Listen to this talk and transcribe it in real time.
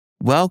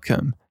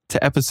Welcome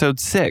to episode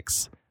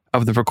 6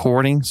 of the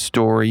Recording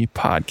Story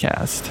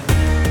Podcast.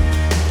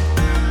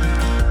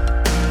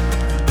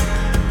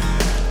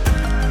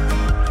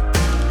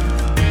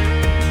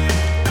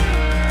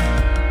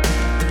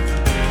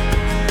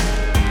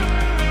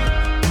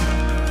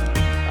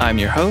 I'm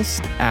your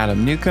host,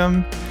 Adam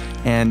Newcomb,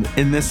 and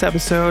in this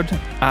episode,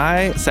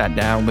 I sat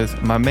down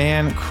with my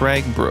man,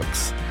 Craig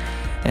Brooks.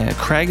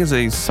 Craig is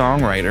a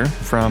songwriter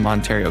from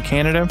Ontario,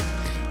 Canada,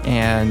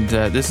 and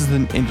this is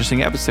an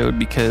interesting episode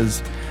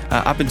because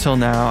up until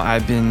now,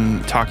 I've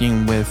been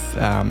talking with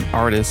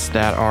artists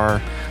that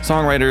are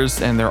songwriters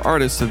and they're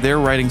artists, so they're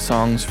writing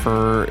songs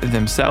for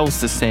themselves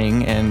to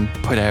sing and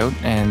put out,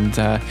 and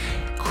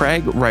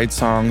Craig writes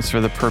songs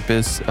for the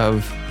purpose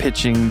of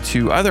pitching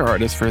to other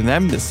artists for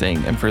them to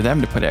sing and for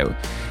them to put out.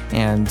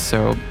 And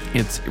so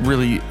it's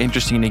really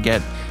interesting to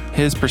get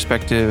his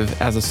perspective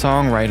as a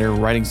songwriter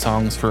writing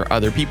songs for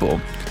other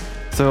people.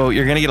 So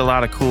you're going to get a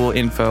lot of cool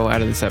info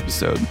out of this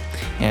episode.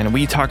 And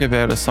we talk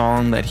about a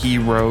song that he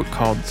wrote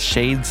called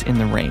Shades in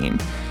the Rain.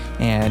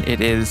 And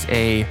it is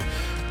a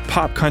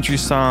pop country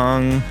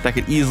song that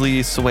could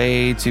easily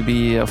sway to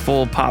be a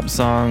full pop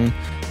song,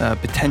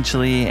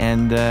 potentially.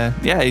 And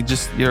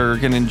you're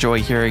going to enjoy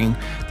hearing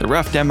the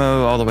rough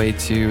demo all the way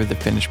to the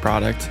finished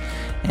product.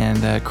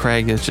 And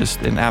Craig is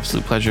just an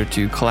absolute pleasure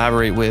to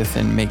collaborate with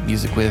and make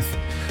music with.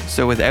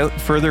 So without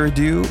further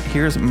ado,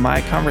 here's my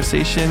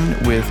conversation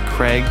with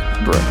Craig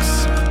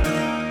Brooks.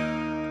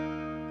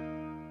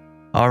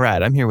 All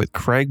right, I'm here with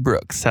Craig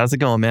Brooks. How's it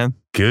going, man?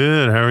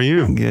 Good. How are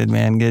you? Good,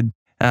 man. Good.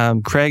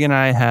 Craig and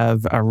I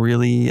have a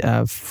really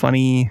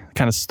funny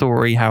kind of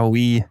story how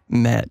we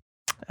met.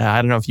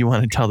 I don't know if you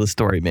want to tell the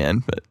story,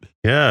 man, but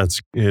yeah,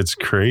 it's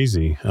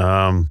crazy.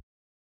 How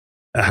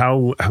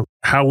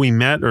we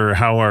met, or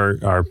how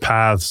our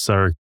paths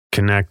are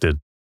connected.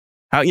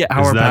 How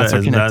our paths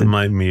are connected. That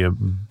might be a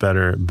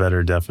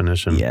better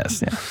definition.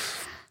 Yes.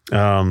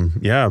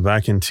 Yeah.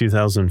 Back in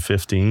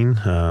 2015,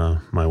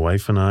 my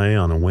wife and I,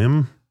 on a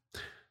whim,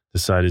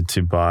 decided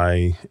to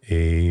buy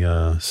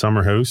a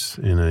summer house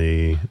in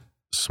a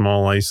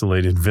small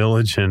isolated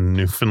village in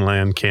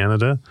Newfoundland,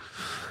 Canada.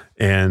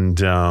 And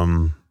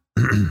to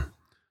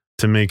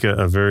make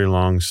a very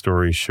long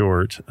story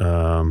short,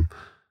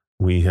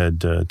 we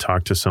had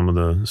talked to some of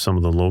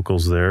the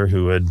locals there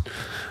who had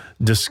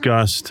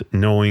discussed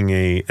knowing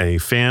a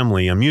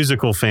family, a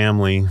musical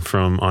family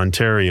from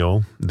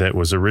Ontario that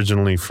was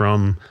originally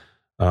from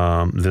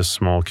this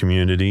small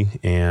community,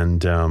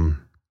 and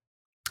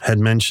had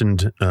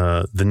mentioned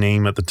the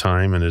name at the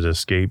time, and it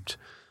escaped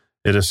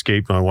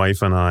my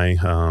wife and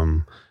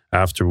I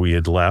after we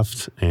had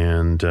left.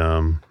 And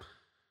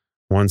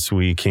once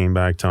we came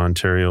back to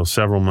Ontario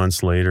several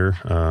months later,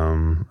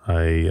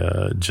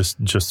 I just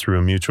through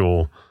a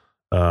mutual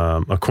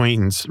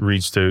acquaintance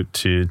reached out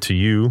to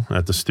you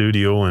at the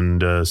studio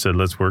and said,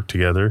 let's work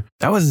together.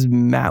 That was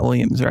Matt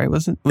Williams, right?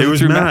 Was it? It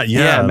was Matt.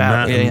 Yeah,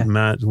 Matt,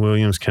 Matt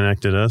Williams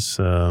connected us.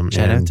 Shout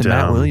out to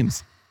Matt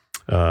Williams.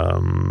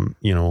 In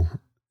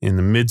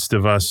the midst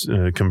of us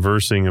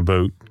conversing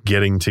about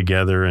getting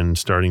together and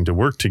starting to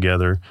work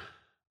together,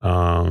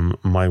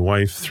 my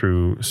wife,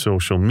 through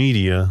social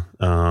media,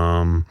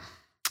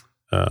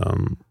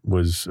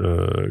 was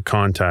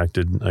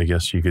contacted, I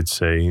guess you could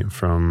say,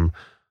 from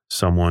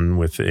someone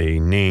with a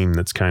name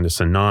that's kind of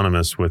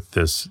synonymous with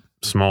this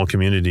small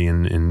community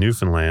in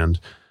Newfoundland.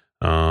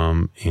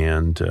 And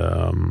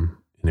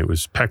it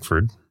was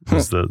Peckford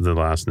was the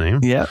last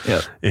name. Yeah.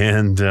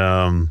 And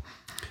to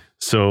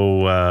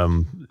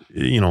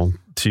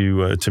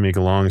make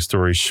a long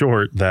story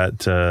short,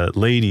 that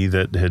lady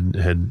that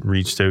had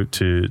reached out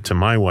to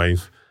my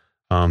wife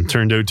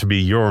turned out to be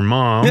your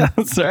mom. Yeah,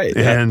 that's right.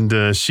 Yeah.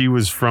 And she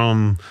was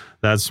from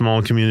that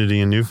small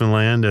community in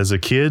Newfoundland as a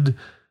kid.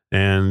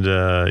 And,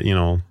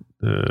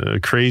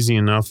 crazy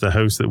enough, the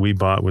house that we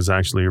bought was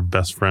actually her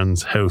best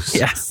friend's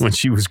house when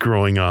she was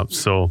growing up.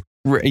 So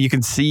you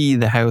could see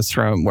the house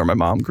from where my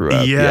mom grew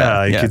up. Yeah,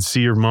 I could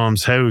see your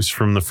mom's house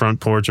from the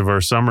front porch of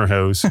our summer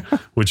house,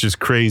 which is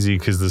crazy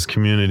because this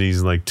community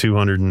is like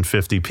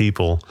 250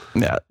 people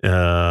out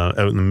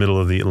in the middle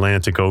of the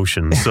Atlantic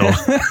Ocean. So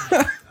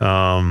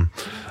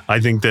I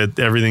think that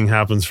everything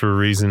happens for a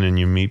reason, and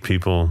you meet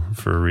people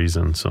for a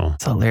reason. So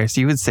it's hilarious.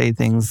 You would say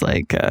things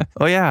like,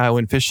 "Oh yeah, I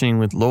went fishing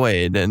with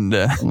Lloyd," and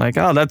I'm like,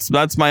 "Oh,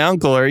 that's my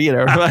uncle," or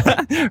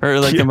or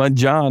like I'm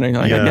John, and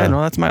you're like, "Yeah,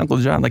 no, that's my Uncle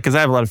John." Like, because I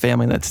have a lot of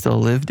family that still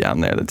live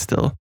down there that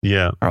still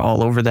are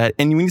all over that.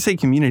 And when you say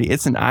community,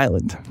 it's an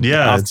island.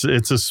 Yeah,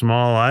 it's a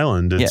small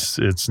island.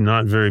 It's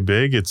not very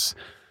big. It's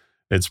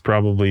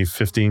probably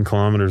 15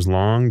 kilometers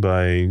long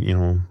by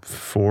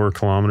 4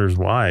 kilometers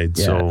wide.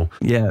 So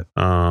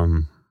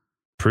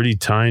pretty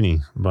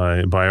tiny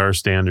by our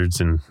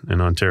standards in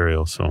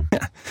Ontario. So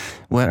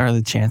what are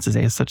the chances?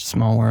 It's such a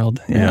small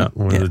world.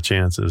 What are the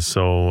chances?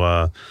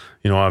 So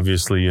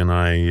obviously you and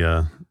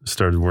I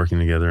started working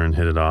together and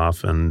hit it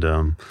off, and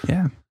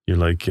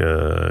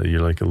you're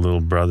like a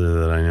little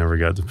brother that I never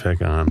got to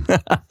pick on.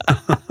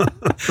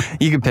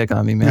 You can pick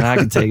on me, man. I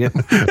can take it.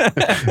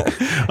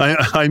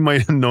 I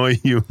might annoy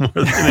you more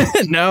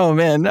than No,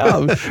 man,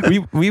 no.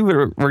 We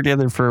worked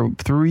together for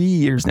 3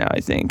 years now, I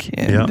think,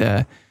 and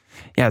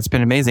yeah, it's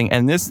been amazing.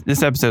 And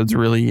this episode's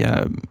really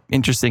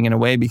interesting in a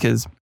way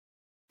because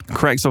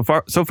Craig, so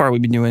far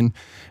we've been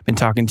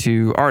talking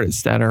to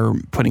artists that are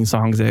putting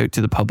songs out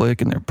to the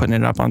public, and they're putting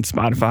it up on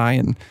Spotify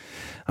and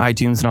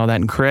iTunes and all that.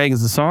 And Craig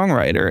is a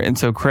songwriter, and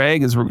so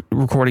Craig is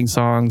recording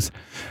songs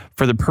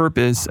for the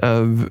purpose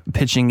of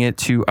pitching it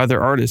to other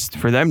artists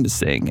for them to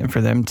sing and for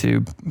them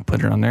to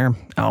put it on their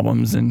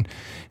albums. And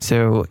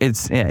so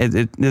this is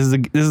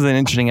an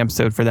interesting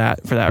episode for that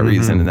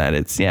reason. And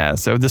that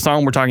so the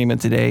song we're talking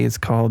about today is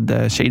called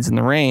Shades in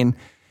the Rain.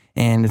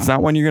 And it's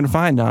not one you're going to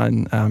find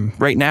on,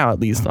 right now at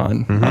least,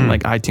 on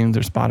like iTunes or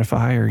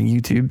Spotify or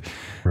YouTube.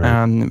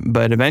 Right.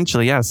 But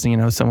eventually, yes,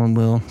 someone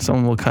will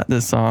cut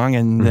this song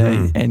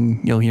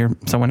and you'll hear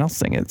someone else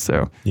sing it.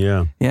 So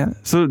yeah.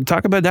 So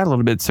talk about that a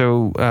little bit.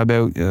 So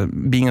about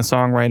being a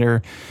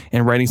songwriter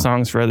and writing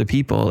songs for other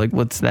people. Like,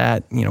 what's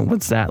that?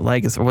 What's that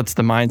like? Or what's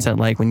the mindset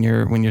like when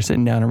you're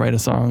sitting down and write a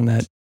song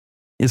that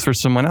is for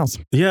someone else?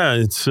 Yeah,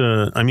 it's,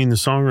 the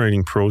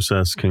songwriting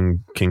process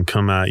can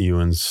come at you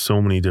in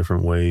so many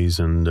different ways.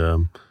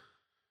 And,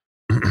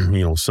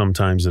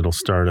 sometimes it'll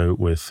start out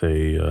with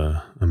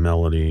a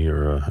melody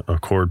or a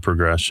chord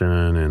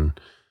progression. And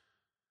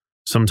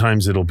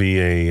sometimes it'll be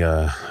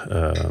a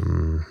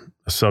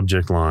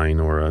subject line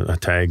or a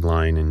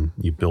tagline, and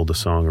you build a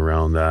song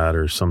around that.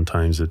 Or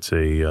sometimes it's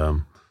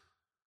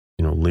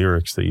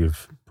lyrics that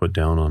you've put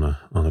down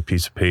on a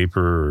piece of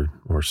paper,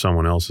 or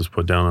someone else has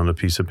put down on a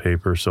piece of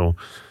paper. So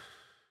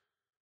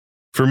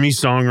for me,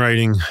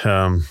 songwriting,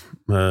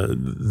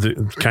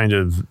 the kind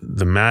of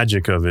the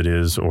magic of it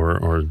is,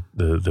 or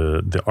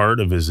the art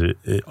of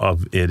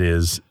it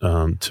is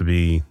to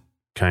be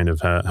kind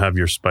of have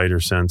your spider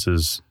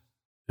senses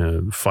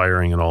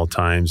firing at all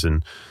times,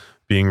 and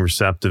being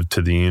receptive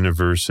to the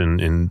universe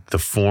and in the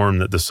form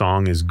that the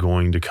song is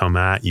going to come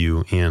at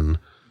you in,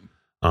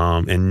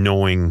 and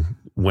knowing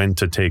when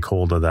to take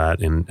hold of that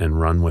and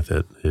run with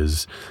it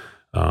is,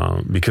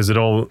 because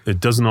it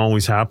doesn't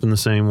always happen the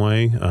same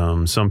way.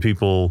 Some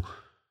people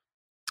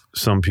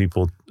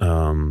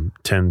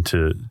tend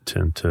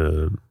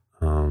to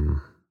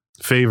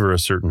favor a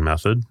certain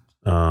method.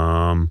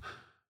 But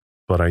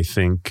I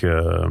think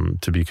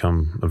to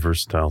become a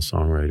versatile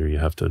songwriter, you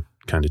have to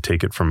kind of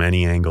take it from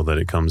any angle that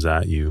it comes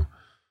at you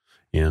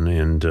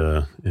and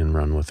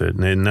run with it.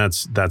 And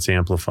that's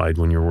amplified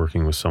when you're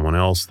working with someone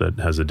else that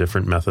has a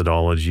different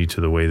methodology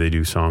to the way they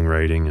do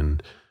songwriting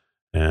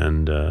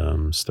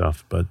and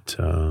stuff. But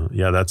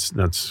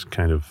that's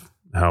kind of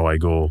how I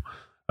go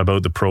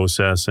about the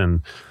process.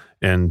 And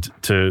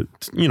to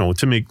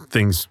make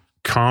things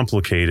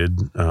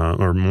complicated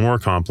or more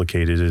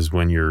complicated is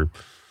when you're,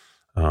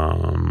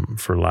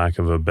 for lack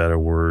of a better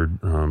word,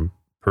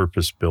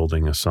 purpose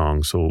building a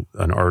song. So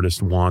an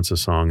artist wants a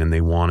song and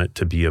they want it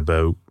to be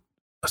about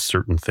a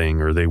certain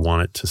thing, or they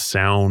want it to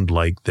sound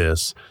like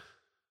this.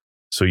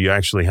 So you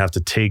actually have to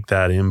take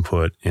that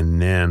input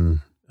and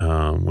then,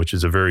 which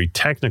is a very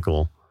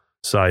technical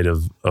side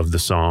of the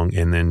song,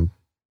 and then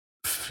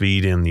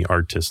feed in the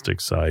artistic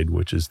side,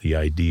 which is the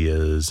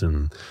ideas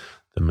and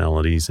the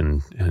melodies,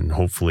 and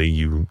hopefully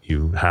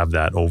you have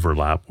that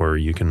overlap where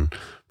you can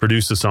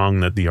produce a song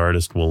that the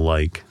artist will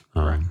like.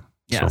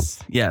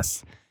 Yes.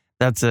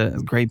 That's a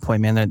great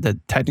point, man. That the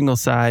technical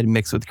side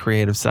mixed with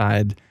creative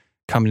side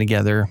coming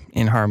together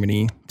in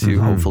harmony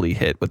to hopefully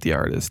hit with the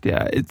artist.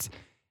 Yeah,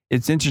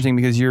 it's interesting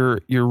because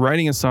you're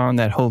writing a song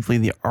that hopefully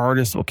the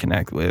artist will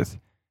connect with,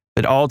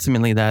 but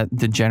ultimately that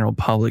the general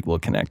public will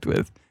connect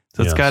with.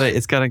 So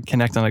it's gotta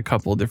connect on a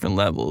couple of different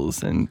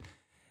levels. And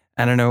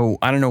I don't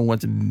know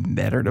what's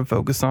better to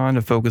focus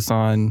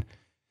on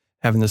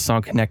having the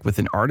song connect with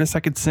an artist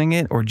that could sing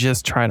it, or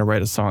just try to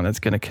write a song that's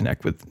going to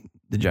connect with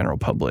the general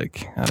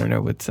public. I don't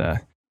know what's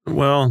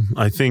well,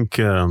 I think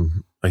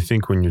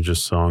when you're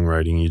just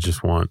songwriting, you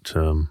just want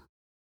to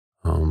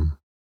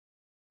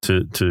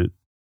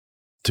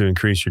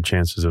increase your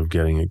chances of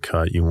getting it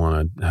cut. You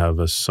want to have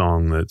a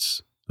song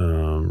that's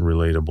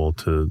relatable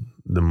to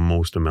the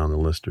most amount of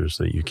listeners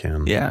that you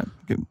can. Yeah.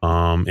 Good.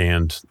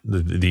 And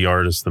the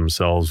artists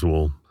themselves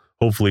will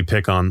hopefully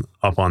pick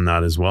up on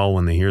that as well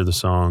when they hear the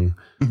song,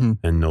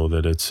 and know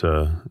that it's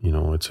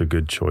a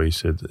good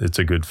choice. It's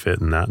a good fit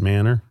in that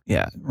manner.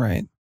 Yeah.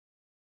 Right.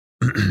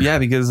 Yeah,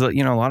 because a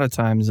lot of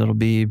times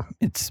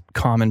it's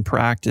common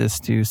practice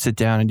to sit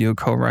down and do a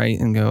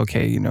co-write and go,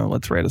 okay,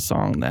 let's write a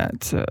song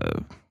that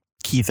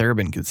Keith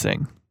Urban could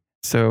sing.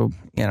 So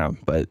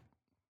but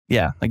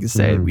yeah, like you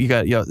say, you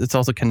got it's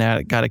also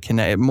got to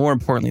connect. More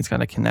importantly, it's got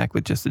to connect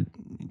with just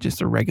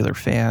a regular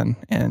fan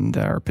and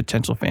or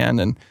potential fan,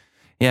 and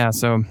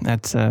so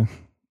that's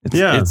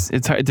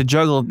it's hard to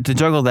juggle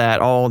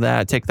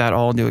that, take that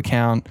all into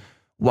account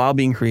while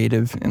being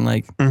creative and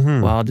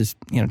while just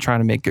trying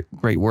to make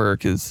great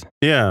work is.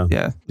 And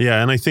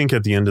I think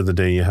at the end of the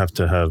day you have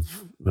to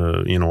have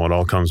it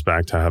all comes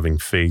back to having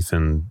faith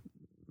in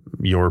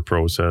your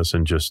process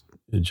and just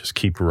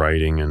keep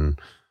writing and,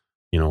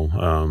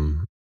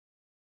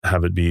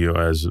 have it be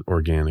as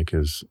organic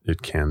as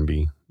it can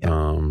be.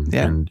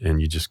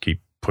 And you just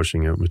keep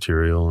pushing out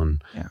material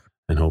and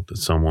hope that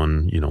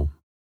someone,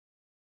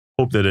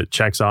 hope that it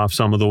checks off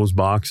some of those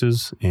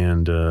boxes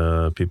and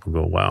people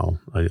go, wow,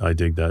 I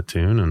dig that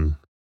tune and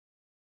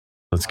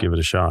let's give it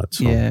a shot.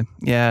 So,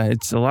 yeah.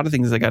 It's a lot of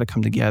things that got to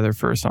come together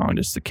for a song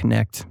just to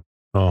connect.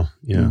 Oh,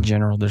 yeah. In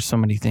general, there's so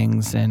many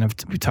things. And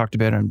we talked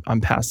about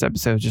on past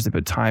episodes just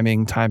about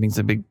timing. Timing's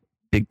a big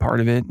part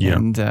of it.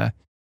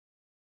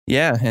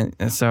 Yeah. And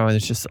so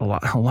it's just a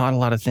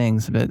lot of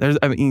things. But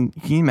can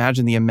you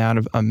imagine the amount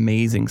of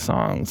amazing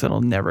songs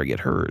that'll never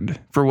get heard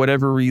for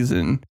whatever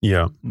reason?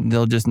 Yeah.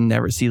 They'll just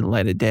never see the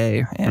light of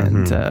day.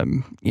 And,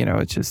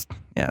 it's just,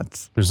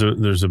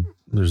 there's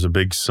a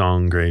big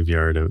song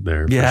graveyard out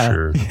there for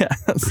sure. Yeah.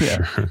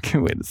 Sure.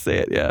 Good way to say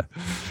it. Yeah.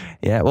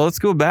 Yeah. Well, let's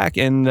go back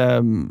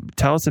and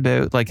tell us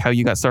about like how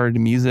you got started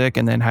in music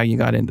and then how you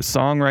got into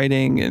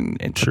songwriting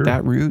and took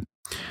that route.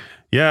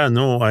 Yeah,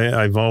 no,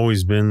 I've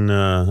always been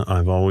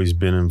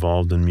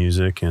involved in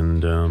music,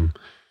 and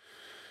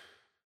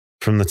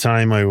from the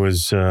time I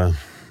was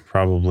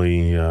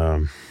probably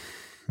 10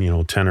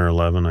 or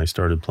 11, I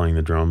started playing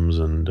the drums,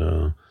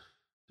 and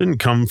didn't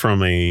come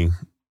from a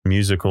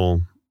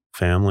musical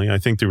family. I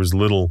think there was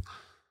little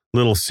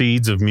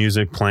seeds of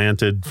music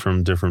planted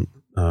from different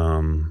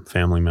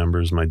family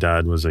members. My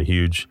dad was a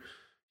huge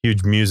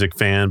music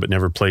fan, but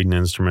never played an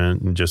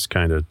instrument, and just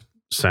kind of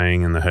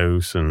sang in the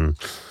house and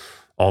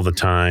all the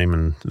time,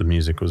 and the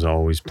music was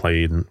always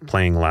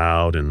playing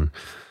loud. And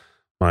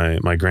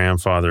my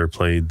grandfather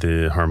played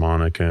the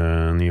harmonica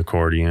and the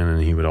accordion,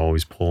 and he would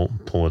always pull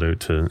it out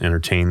to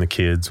entertain the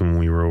kids when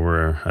we were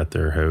over at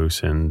their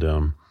house. And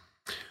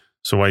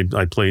so I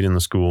played in the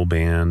school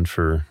band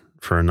for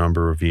a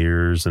number of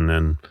years, and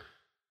then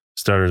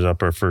started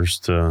up our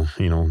first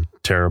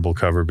terrible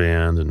cover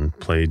band and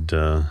played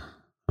 90s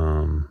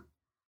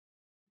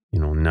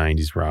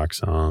rock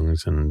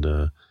songs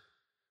and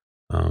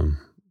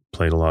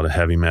played a lot of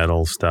heavy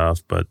metal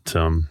stuff, but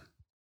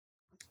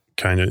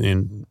kind of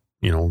in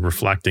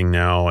reflecting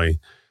now, I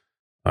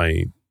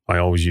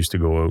always used to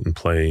go out and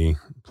play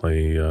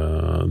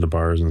the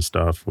bars and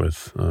stuff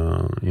with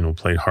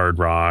played hard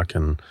rock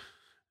and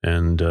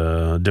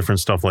different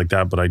stuff like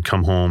that. But I'd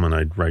come home and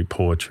I'd write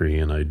poetry,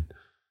 and I'd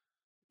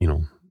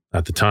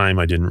at the time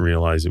I didn't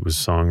realize it was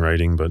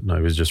songwriting, but I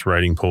was just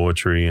writing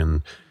poetry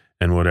and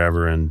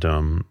whatever, and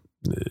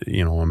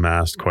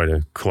amassed quite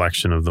a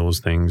collection of those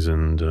things.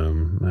 And,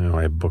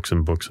 I have books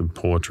and books of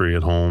poetry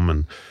at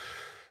home,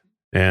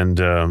 and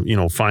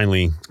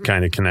finally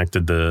kind of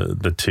connected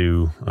the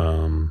two,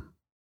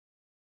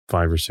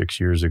 5 or 6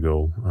 years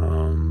ago,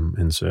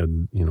 and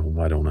said,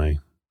 why don't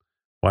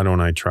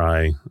I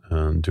try,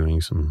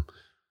 doing some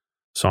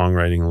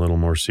songwriting a little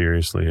more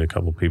seriously. A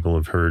couple people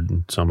have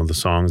heard some of the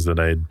songs that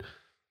I'd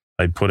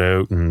put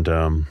out, and,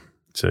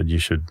 said you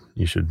should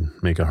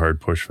make a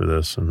hard push for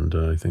this, and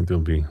I think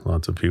there'll be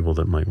lots of people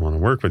that might want to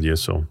work with you.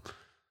 So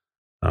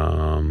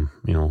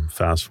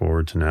fast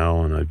forward to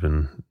now, and I've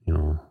been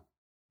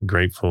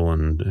grateful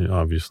and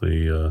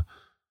obviously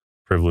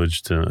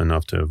privileged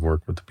enough to have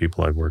worked with the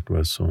people I've worked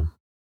with. So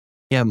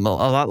yeah, a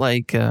lot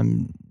like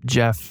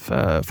Jeff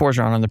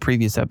Forgeron on the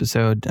previous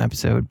episode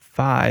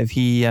 5.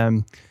 He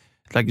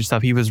like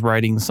yourself, he was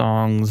writing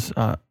songs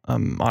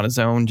on his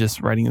own, just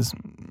writing his.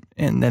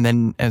 And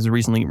then as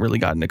recently really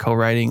got into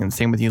co-writing, and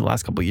same with you the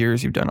last couple of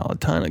years, you've done a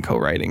ton of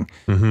co-writing.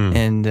 Mm-hmm.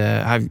 And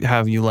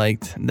have you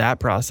liked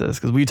that process?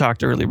 Because we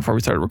talked earlier before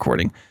we started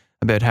recording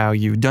about how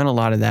you've done a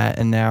lot of that,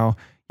 and now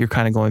you're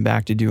kind of going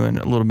back to doing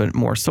a little bit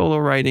more solo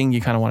writing.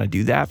 You kind of want to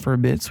do that for a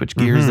bit, switch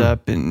gears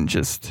up, and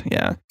just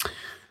Yeah,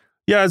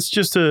 it's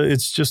just a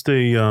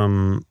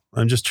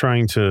I'm just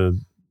trying to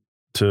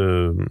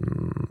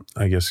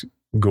I guess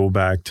go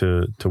back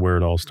to where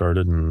it all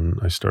started, and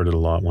I started a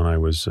lot when I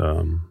was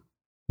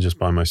just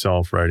by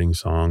myself writing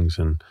songs,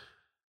 and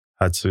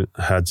had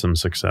some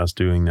success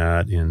doing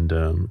that. And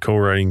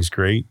co-writing's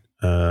great.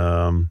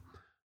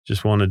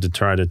 Just wanted to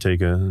try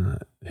to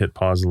hit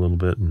pause a little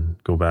bit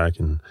and go back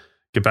and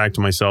get back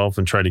to myself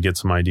and try to get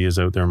some ideas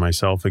out there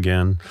myself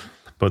again.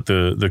 But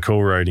the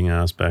co-writing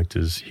aspect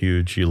is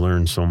huge. You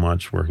learn so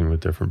much working with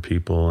different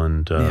people,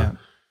 and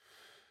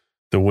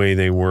the way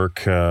they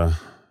work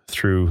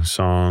through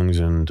songs.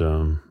 And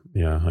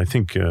I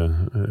think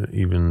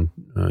even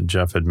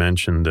Jeff had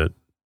mentioned that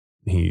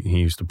he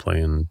used to play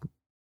in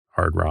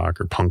hard rock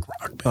or punk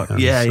rock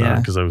bands.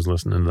 Because I was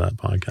listening to that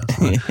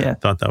podcast. I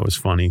thought that was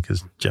funny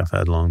because Jeff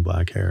had long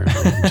black hair, and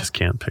you just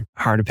can't pick.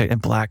 Hard to pick.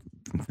 And black.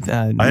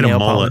 I had a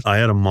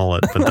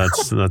mullet. But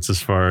that's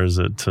as far as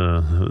it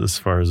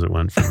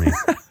went for me.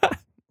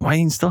 Why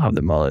do you still have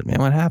the mullet, man?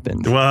 What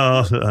happened?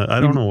 Well,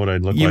 I don't know what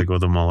I'd look like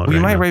with a mullet. Well,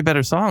 you might write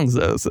better songs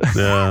though. So.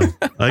 Yeah,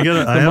 I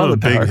have a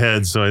big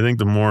head, so I think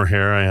the more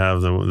hair I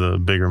have, the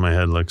bigger my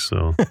head looks.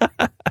 So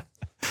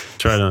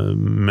try to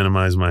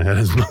minimize my head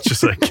as much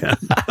as I can.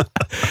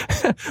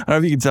 don't know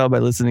if you can tell by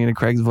listening to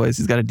Craig's voice.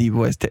 He's got a deep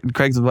voice.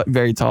 Craig's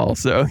very tall,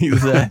 so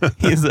yeah.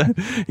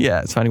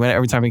 It's funny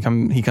every time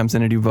he comes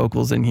in to do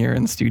vocals in here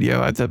in the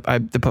studio. I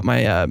have to put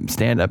my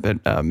stand up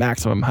at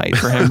maximum height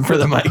for him for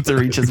the mic to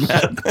reach his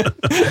mouth.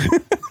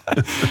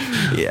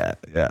 yeah.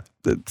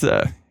 That's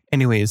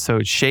anyways.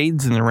 So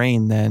Shades in the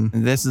Rain. Then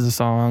this is a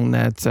song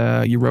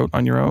that you wrote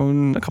on your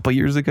own a couple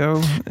years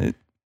ago.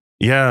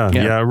 Yeah.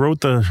 I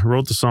wrote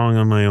the song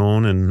on my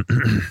own and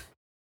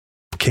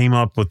came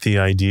up with the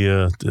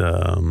idea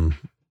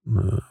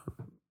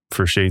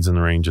for Shades in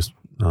the Rain just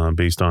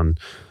based on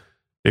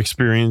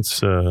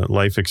experience,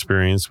 life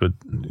experience, but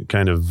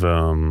kind of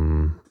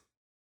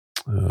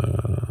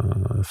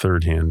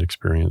third-hand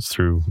experience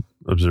through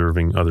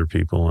observing other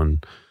people.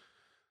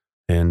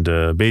 And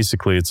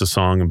basically it's a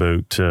song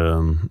about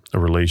a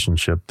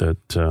relationship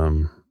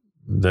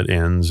that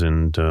ends,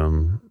 and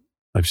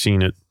I've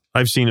seen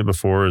it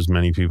before, as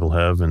many people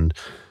have, and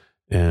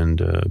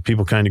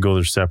people kind of go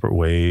their separate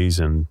ways.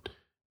 And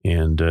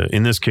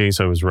in this case,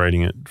 I was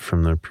writing it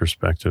from the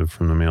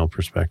male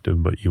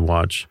perspective, but you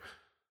watch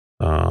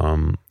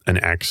an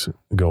ex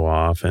go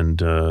off, and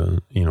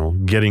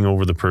getting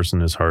over the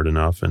person is hard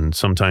enough. And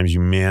sometimes you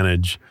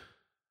manage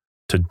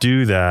to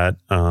do that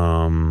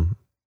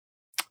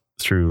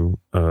through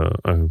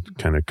a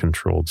kind of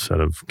controlled set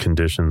of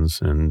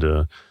conditions, and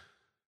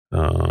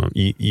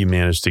you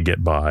manage to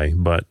get by,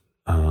 but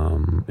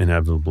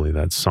inevitably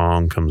that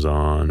song comes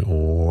on,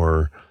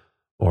 or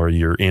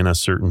you're in a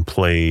certain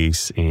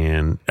place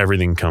and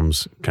everything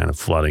comes kind of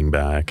flooding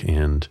back.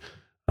 And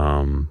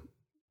on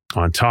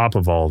top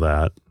of all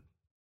that,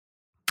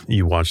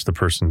 you watch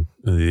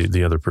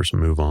the other person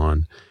move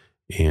on,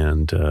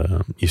 and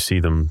you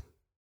see them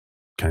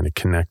kind of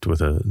connect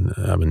with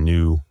have a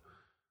new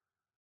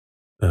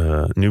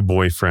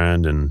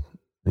boyfriend, and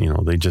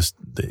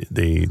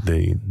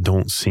they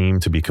don't seem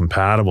to be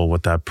compatible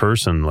with that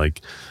person.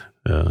 Like,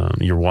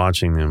 you're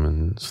watching them,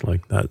 and it's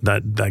like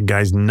that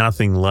guy's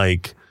nothing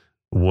like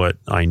what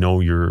I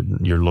know you're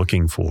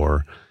looking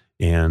for,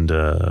 and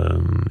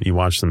you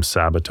watch them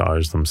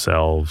sabotage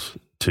themselves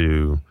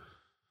to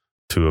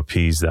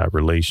appease that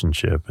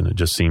relationship, and it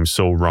just seems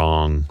so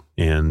wrong.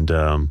 And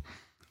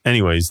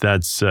anyways,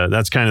 that's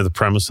kind of the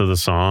premise of the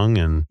song.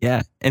 And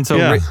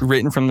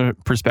written from the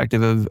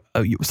perspective of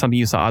something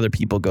you saw other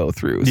people go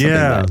through.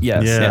 Yeah.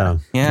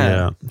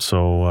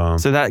 So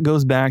that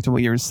goes back to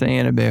what you were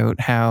saying about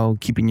how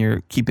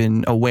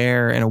keeping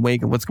aware and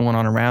awake of what's going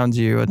on around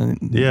you, and then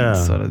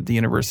sort of the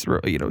universe,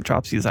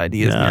 drops these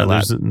ideas in your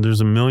lap.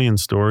 There's a million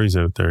stories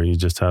out there. You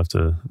just have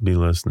to be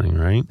listening,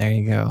 right? There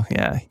you go.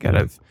 Yeah, you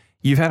gotta.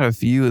 You've had a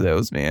few of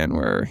those, man,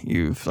 where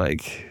you've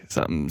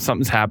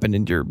something's happened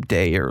in your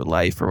day or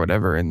life or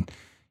whatever, and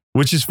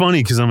which is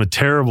funny because I'm a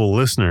terrible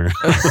listener,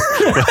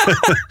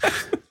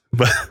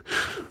 but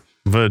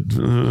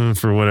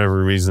for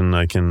whatever reason,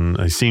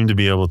 I seem to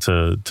be able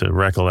to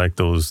recollect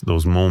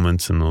those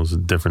moments and those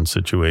different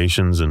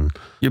situations, and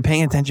you're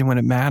paying attention when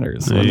it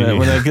matters, when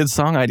a good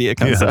song idea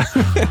comes up.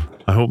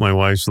 I hope my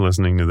wife's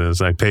listening to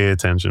this. I pay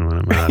attention when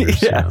it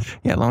matters. Yeah,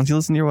 as long as you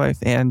listen to your wife,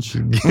 Ange.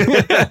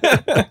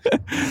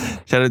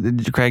 Shout out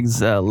to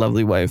Craig's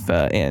lovely wife,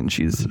 Ange.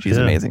 She's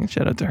amazing.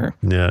 Shout out to her.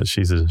 Yeah,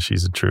 she's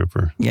a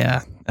trooper.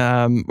 Yeah.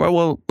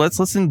 Well, let's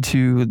listen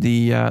to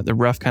the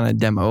rough kind of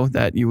demo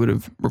that you would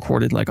have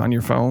recorded on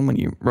your phone when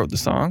you wrote the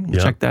song.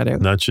 Yeah, check that out.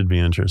 That should be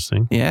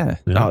interesting. Yeah.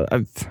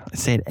 I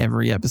say it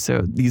every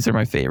episode. These are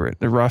my favorite.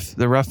 The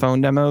rough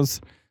phone demos.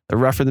 The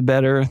rougher the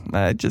better.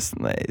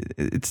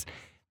 It's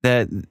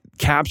that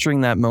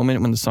capturing that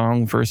moment when the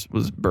song first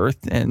was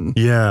birthed, and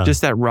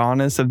just that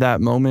rawness of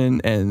that moment,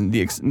 and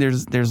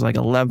there's like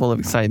a level of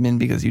excitement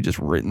because you just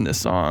written this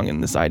song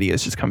and this idea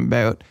has just come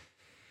about,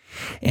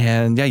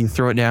 and you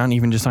throw it down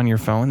even just on your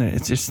phone, and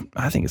it's just,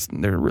 I think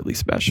they're really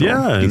special.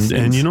 Yeah,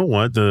 and you know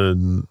what,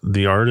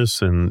 the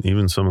artists and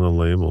even some of the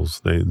labels,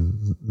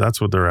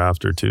 that's what they're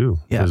after too.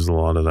 Yeah, there's a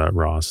lot of that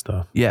raw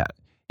stuff.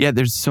 Yeah,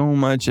 there's so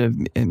much of,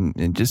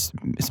 and just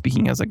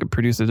speaking as a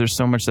producer, there's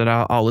so much that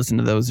I'll listen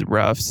to those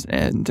roughs,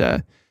 and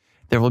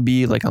there will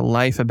be a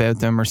life about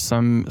them or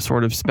some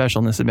sort of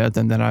specialness about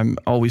them that I'm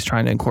always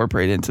trying to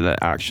incorporate into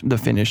the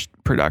finished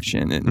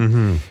production.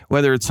 And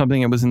whether it's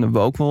something that was in the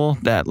vocal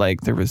that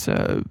there was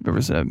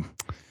an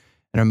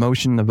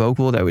emotion in the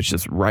vocal that was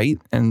just right,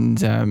 and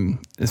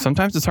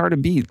sometimes it's hard to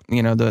beat.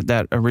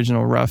 That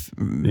original rough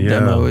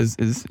demo is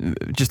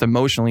just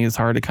emotionally is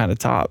hard to kind of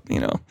top.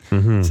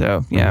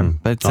 So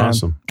but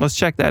awesome. Let's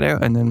check that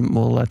out, and then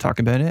we'll talk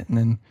about it, and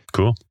then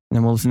cool, and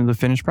then we'll listen to the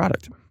finished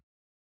product.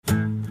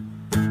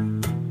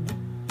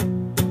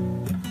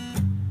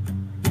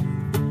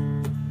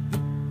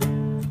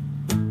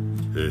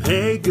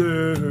 Hey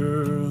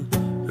girl,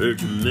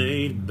 heard you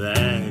made it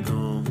back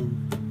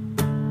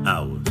home. I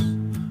was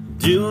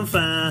doing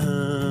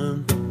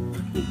fine,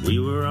 but we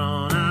were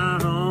on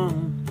our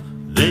own.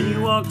 Then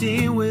you walked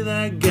in with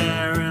that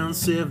guy around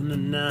 7 to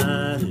 9,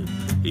 and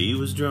he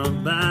was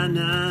drunk by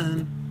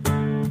 9.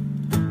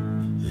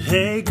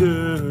 Hey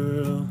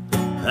girl,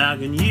 how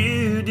can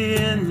you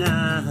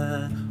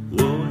deny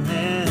what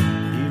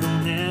happened? You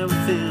don't have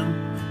a thing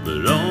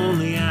but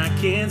only I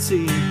can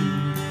see.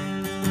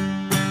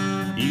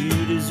 You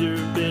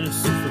deserve better,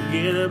 so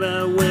forget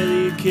about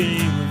whether you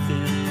came with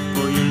him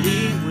or you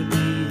leave with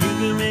me. You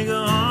can make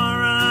a hard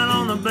ride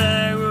on the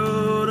back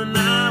road and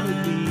I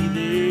will be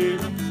there.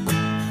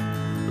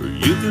 Or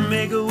you can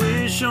make a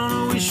wish on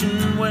a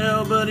wishing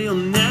well, but he'll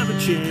never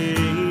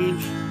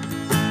change.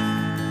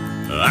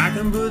 I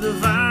can put the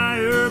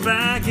fire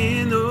back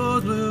in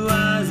those blue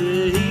eyes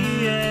that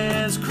he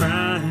has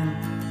crying.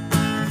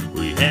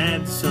 We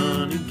had the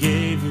sun he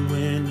gave you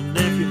when he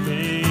left your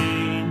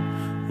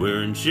pain,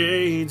 wearing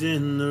shades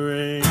in the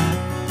rain.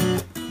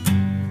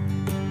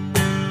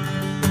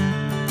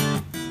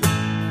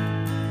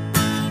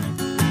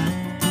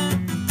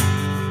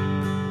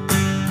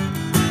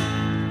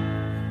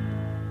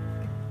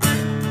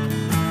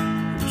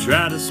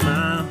 Try to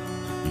smile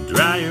and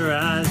dry your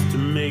eyes to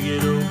make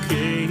it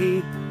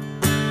okay.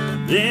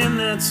 Then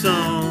that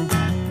song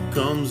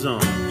comes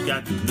on. It's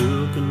got you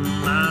looking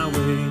my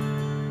way.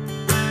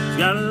 It's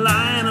got a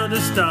line of the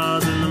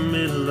stars in the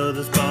middle of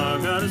this bar.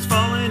 Got us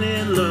falling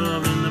in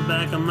love in the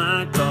back of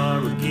my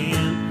car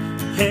again.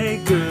 Hey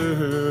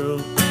girl,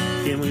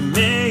 can we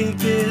make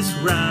this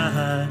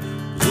right?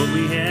 What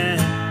we had,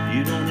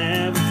 you don't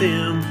have with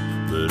him,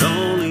 but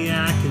only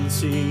I can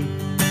see.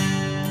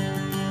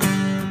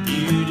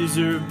 You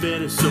deserve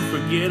better, so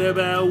forget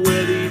about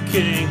whether you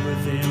came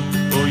with him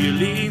or you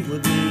leave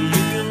with me.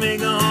 You can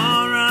make a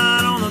hard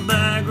ride on the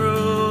back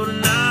road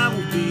and I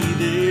will be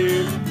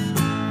there.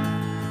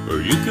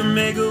 Or you can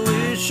make a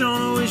wish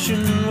on a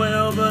wishing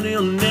well, but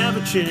he'll never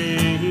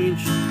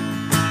change.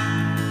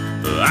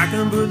 I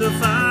can put the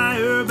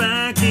fire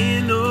back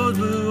in those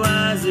blue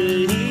eyes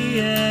that he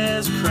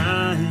has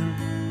crying.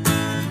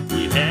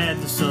 We had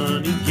the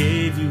sun he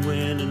gave you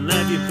when he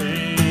left you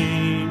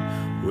pain,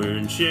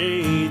 wearing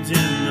shades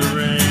in the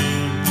rain.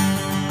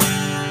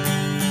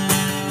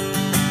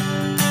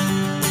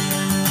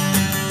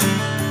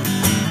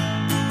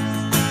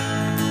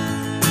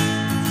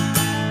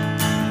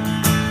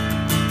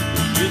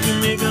 You can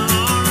make a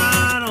hard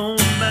ride on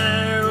the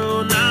back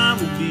road and I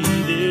will be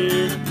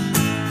there.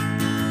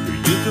 Or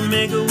you can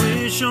make a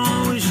wish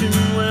on a wishing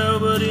well,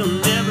 but he'll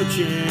never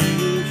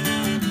change.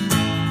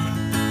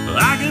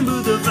 I can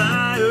put the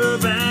fire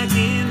back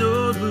in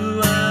those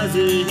blue eyes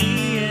that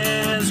he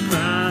has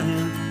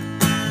crying.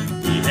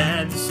 We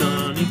had the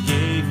sun he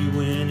gave you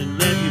when it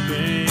left you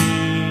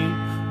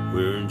pain,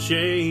 wearing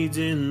shades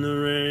in the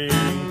rain.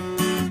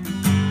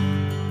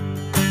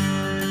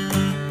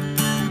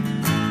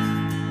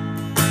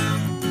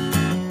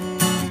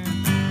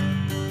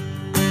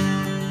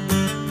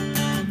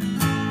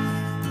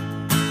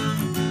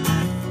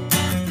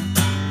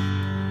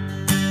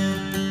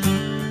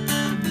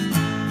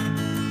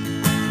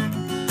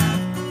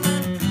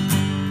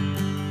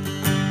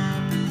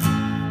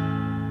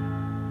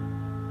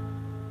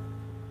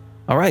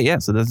 All right, yeah.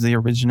 So that's the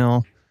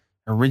original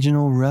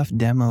rough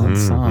demo of the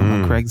song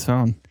on Craig's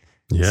phone.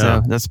 Yeah.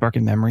 So that's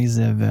sparking memories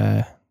of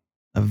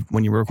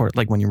when you record,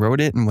 like when you wrote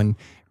it and when you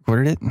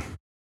recorded it.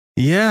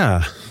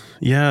 Yeah.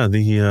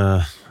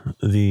 It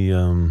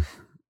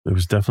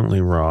was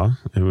definitely raw.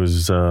 It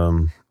was.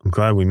 I'm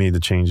glad we made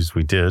the changes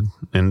we did.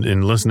 And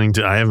in listening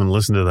to, I haven't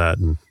listened to that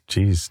in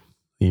a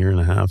year and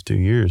a half, 2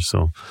 years.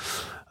 So.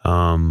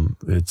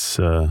 It's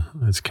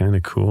kind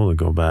of cool to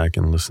go back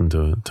and listen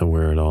to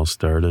where it all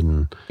started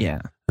and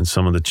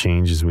some of the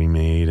changes we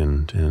made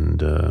and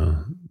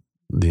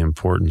the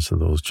importance of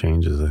those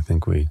changes. I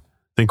think we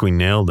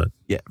nailed it.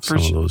 Yeah, for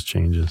some of those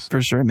changes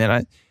for sure,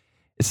 man.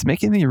 It's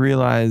making me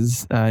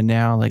realize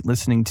now, like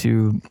listening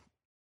to,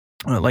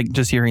 like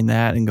just hearing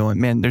that and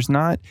going, man, there's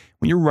not,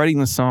 when you're writing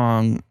the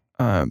song,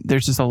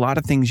 there's just a lot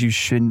of things you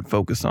shouldn't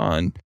focus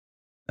on,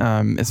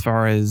 as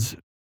far as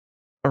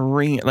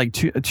like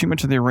too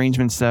much of the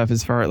arrangement stuff.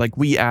 As far like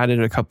we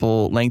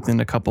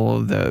lengthened a couple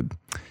of the,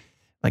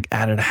 like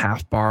added a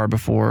half bar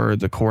before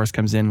the chorus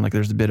comes in. Like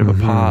there's a bit of a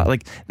pause,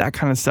 like that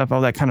kind of stuff,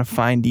 all that kind of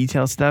fine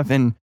detail stuff.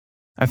 And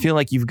I feel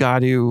like you've got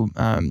to,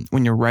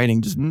 when you're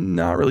writing, just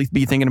not really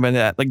be thinking about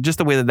that. Like just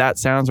the way that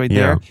sounds right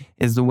there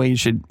is the way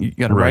you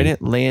got to write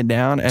it, lay it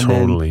down, and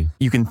then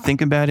you can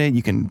think about it.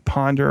 You can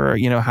ponder,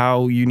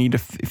 how you need to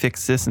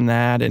fix this and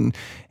that, and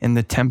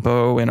the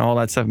tempo and all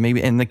that stuff,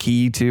 maybe, and the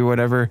key to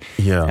whatever.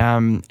 Yeah.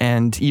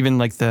 And even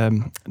like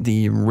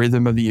the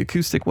rhythm of the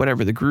acoustic,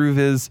 whatever the groove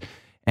is.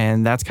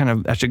 And that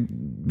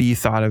should be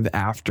thought of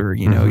after,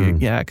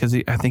 because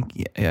I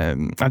think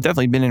I've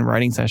definitely been in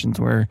writing sessions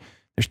where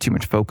there's too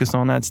much focus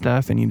on that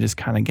stuff, and you just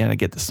kind of gotta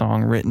get the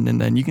song written, and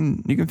then you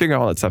can figure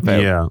all that stuff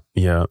out.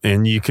 Yeah,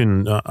 and you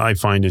can. I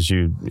find as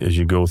you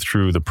go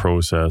through the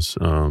process,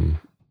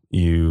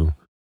 you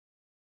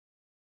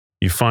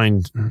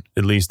find,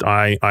 at least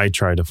I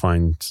try to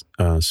find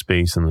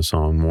space in the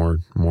song,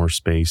 more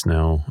space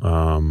now,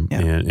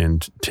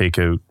 and take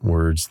out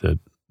words that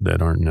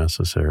aren't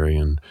necessary,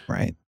 and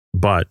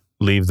but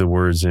leave the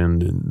words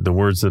in. The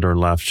words that are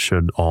left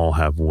should all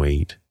have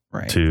weight.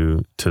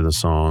 To the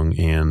song,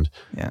 and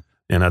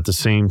at the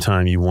same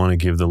time you want to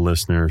give the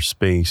listener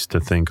space to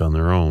think on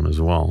their own as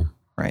well.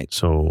 Right.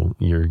 So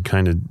you're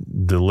kind of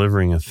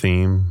delivering a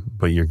theme,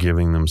 but you're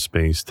giving them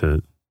space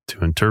to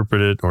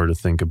interpret it or to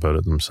think about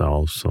it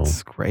themselves. So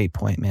that's a great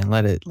point, man.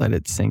 Let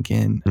it sink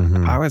in.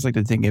 Mhm. I always like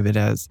to think of it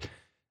as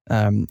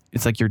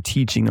it's like you're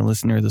teaching the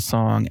listener the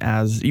song,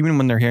 as even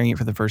when they're hearing it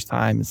for the first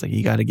time. It's like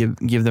you got to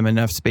give them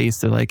enough space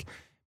to like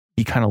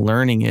be kind of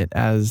learning it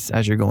as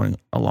you're going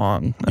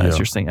along, as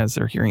you're saying, as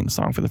they're hearing the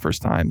song for the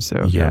first time.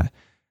 So yeah,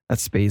 that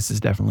space is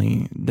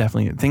definitely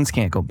things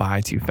can't go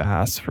by too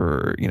fast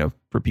for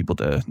people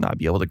to not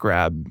be able to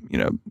grab,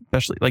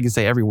 especially like you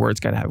say, every word's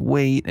got to have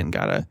weight and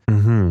gotta.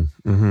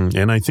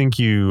 And I think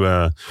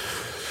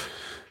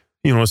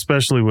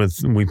especially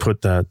we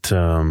put that,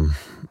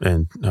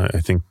 and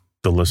I think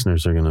the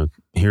listeners are going to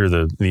hear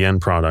the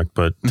end product,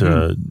 but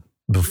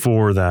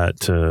before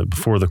that,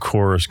 before the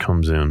chorus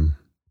comes in,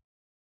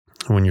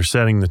 when you're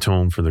setting the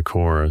tone for the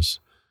chorus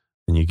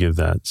and you give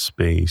that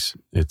space,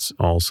 it's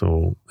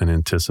also an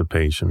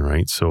anticipation,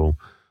 right? So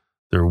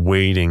they're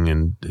waiting,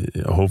 and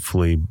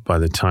hopefully by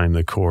the time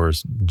the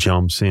chorus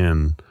jumps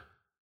in,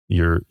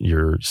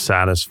 you're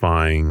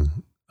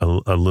satisfying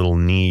a little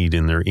need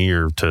in their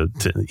ear to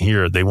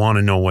hear it. They want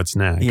to know what's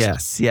next.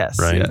 Yes.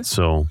 Right. Yeah.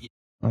 So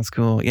That's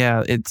cool.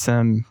 Yeah. It's,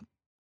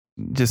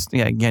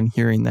 again,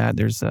 hearing that,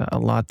 there's a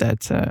lot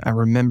that I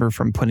remember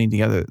from putting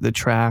together the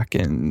track,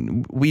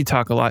 and we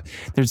talk a lot.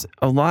 There's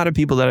a lot of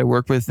people that I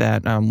work with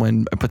that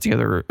when I put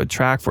together a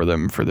track for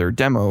them for their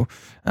demo,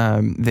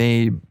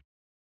 they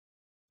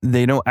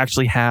don't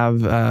actually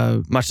have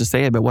much to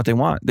say about what they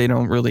want. They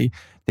don't really,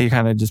 they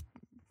kind of just,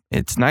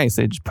 it's nice.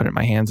 They just put it in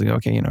my hands and go,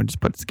 okay, just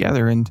put it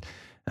together. And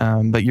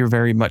but you're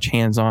very much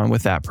hands-on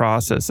with that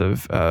process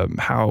of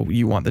how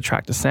you want the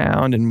track to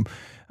sound and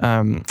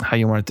how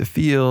you want it to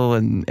feel,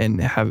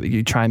 and have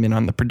you chime in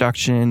on the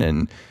production.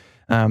 And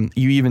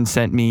you even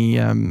sent me,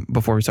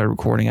 before we started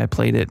recording, I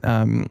played it.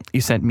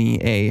 You sent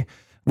me a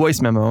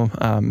voice memo.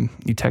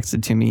 You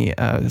texted to me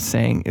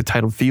saying a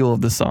titled "Feel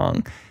of the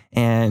Song,"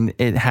 and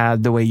it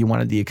had the way you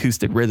wanted the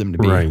acoustic rhythm to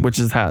be, right, which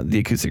is how the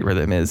acoustic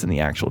rhythm is in the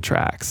actual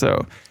track.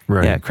 So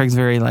right, yeah, Craig's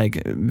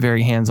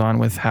very hands-on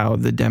with how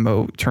the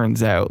demo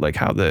turns out, like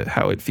how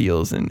it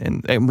feels.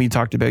 And we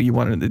talked about, you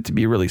wanted it to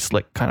be a really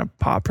slick kind of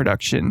pop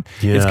production.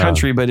 Yeah. It's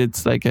country, but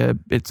it's like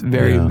it's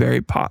very,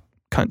 very pop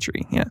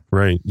country. Yeah.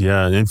 Right.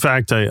 Yeah. In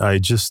fact, I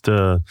just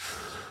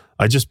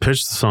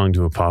pitched the song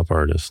to a pop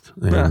artist,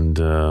 and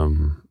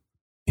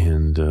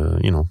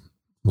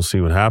we'll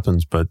see what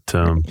happens, but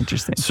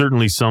interesting.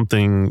 Certainly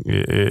something.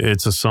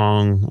 It's a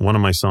song, one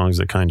of my songs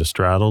that kind of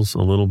straddles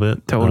a little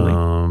bit, totally.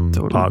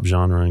 Pop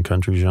genre and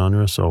country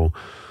genre. So,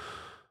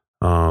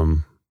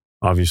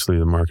 obviously,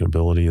 the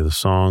marketability of the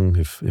song,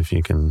 if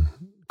you can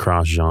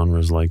cross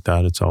genres like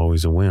that, it's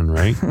always a win,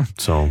 right?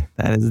 So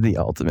that is the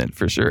ultimate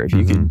for sure. If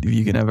you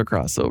can have a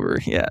crossover,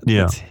 yeah,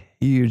 it's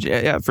huge.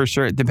 Yeah, for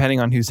sure. Depending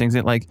on who sings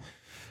it, like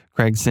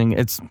Craig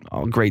it's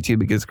all great too,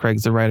 because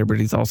Craig's the writer, but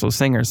he's also a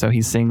singer. So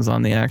he sings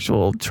on the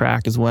actual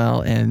track as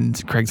well.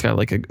 And Craig's got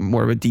like a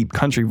more of a deep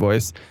country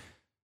voice.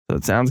 So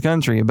it sounds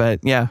country, but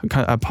yeah,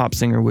 a pop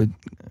singer would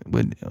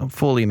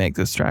fully make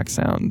this track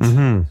sound.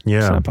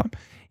 Pop.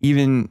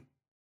 Even,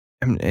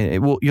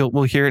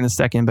 we'll hear it in a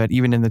second, but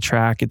even in the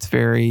track, it's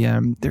very,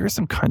 there are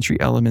some country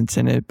elements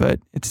in it, but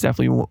it's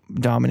definitely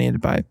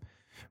dominated by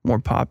more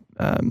pop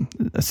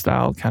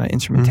style kind of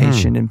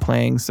instrumentation and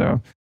playing.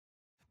 So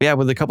yeah,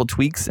 with a couple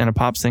tweaks and a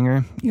pop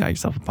singer, you got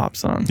yourself a pop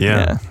song.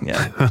 Yeah.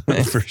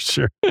 For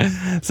sure.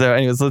 So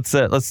anyways,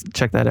 let's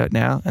check that out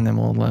now, and then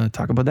we'll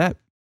talk about that.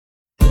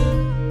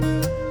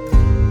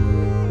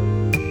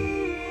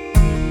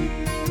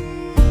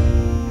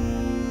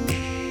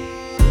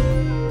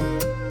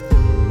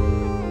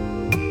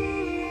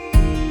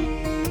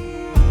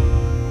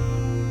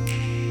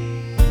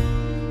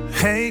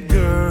 Hey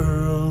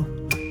girl,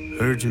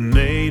 heard you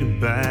made it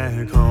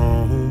back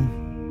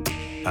home.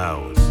 I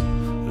was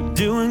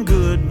doing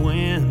good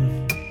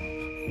when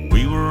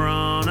we were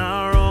on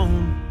our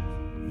own.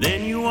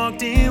 Then you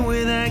walked in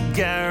with that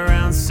guy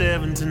around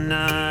 7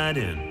 tonight,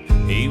 and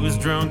he was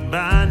drunk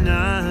by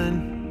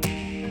 9.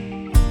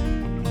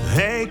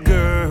 Hey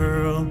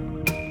girl,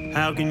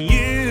 how can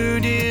you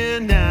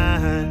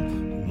deny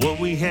what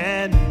we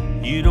had?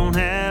 You don't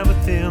have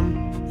with him,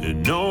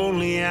 and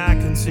only I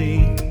can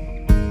see.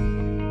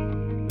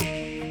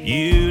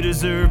 You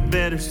deserve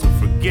better, so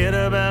forget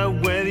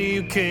about whether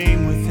you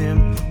came with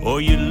him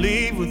or you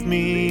leave with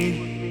me.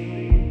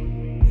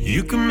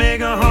 You can make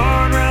a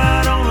hard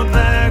ride on a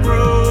back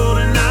road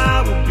and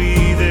I will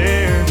be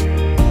there.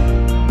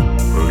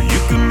 Or you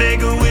can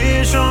make a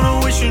wish on a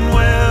wishing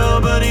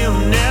well, but he'll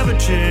never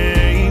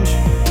change.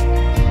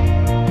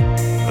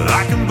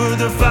 I can put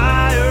the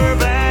fire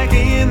back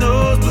in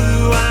those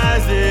blue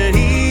eyes that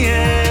he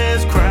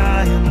has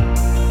crying.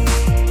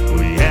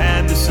 We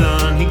had the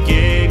sun he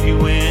gave you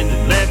wind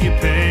and left you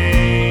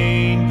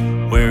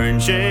pain, wearing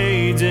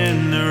shades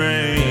in the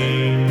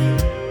rain.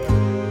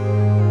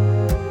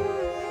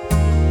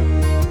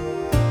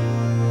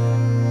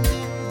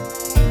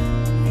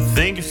 You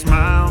think your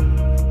smile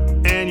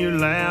and your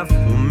laugh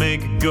will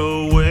make it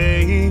go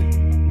away,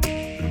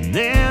 and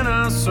then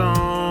I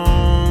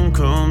saw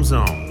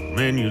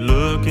when you're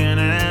looking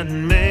at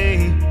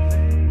me.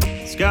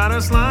 It's got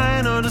us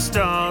lying under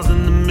stars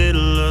in the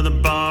middle of the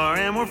bar,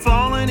 and we're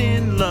falling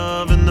in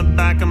love in the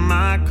back of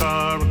my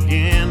car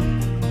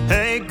again.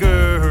 Hey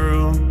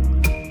girl,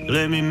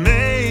 let me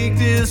make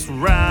this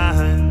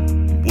right.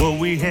 What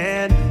we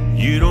had,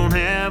 you don't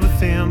have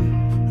with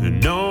him,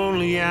 and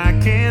only I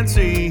can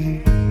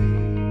see.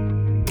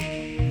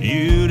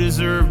 You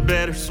deserve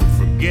better, so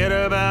forget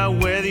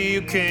about whether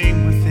you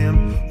came with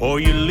him or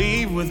you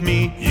leave with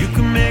me. You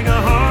can make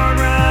a hard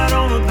ride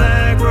on the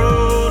back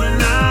road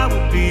and I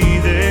will be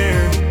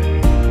there.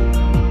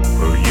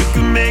 Or you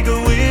can make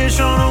a wish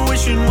on a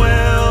wishing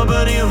well,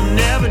 but he'll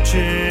never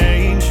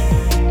change.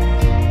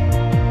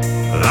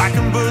 I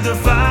can put the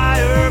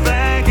fire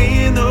back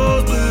in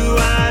those blue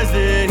eyes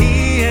that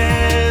he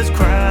has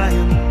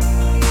crying.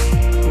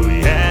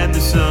 We had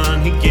the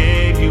sun he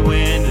gave you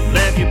and it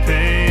left you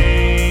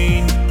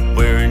pain,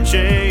 wearing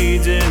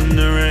shades in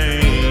the rain.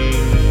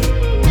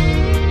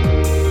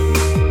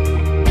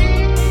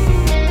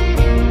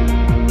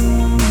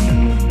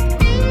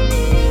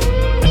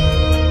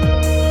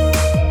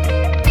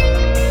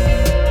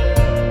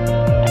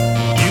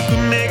 You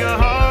can make a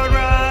hard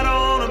ride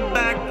on a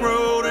back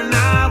road and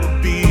I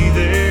will be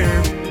there.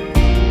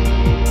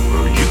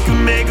 Or you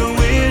can make a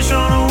wish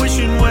on a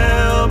wishing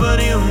well, but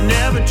he'll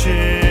never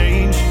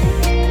change.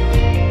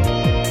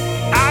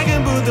 I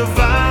can put the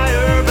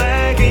fire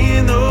back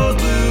in those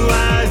blue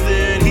eyes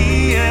that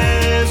he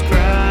has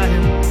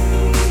crying.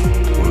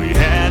 We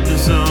had the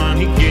sun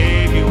he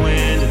gave you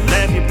and it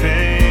left you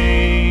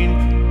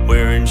pain,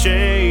 wearing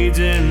shades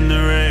in the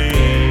rain.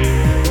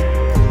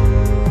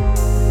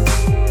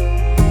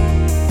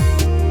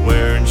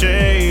 Wearing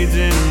shades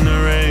in the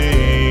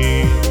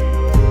rain.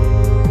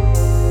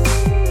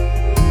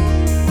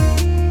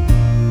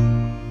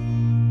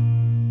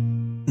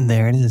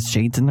 There it is,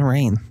 Shades in the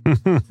Rain.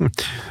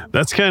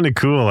 That's kind of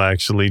cool,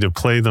 actually, to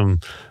play them.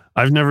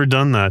 I've never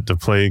done that, to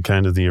play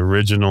kind of the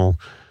original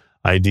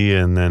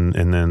idea and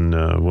then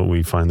what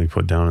we finally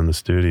put down in the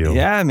studio.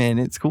 Yeah, man,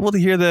 it's cool to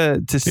hear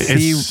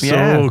see. It's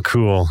so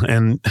cool,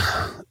 and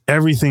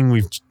everything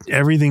we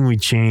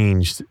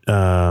changed.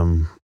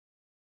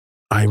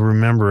 I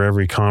remember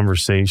every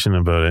conversation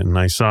about it, and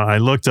I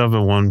looked up at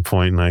one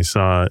point and I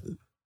saw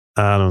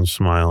Adam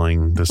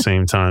smiling the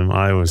same time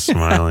I was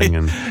smiling,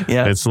 and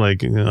Yeah. it's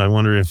like, I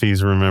wonder if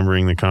he's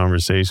remembering the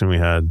conversation we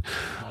had.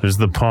 There's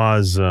the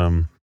pause.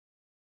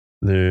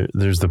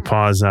 There's the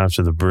pause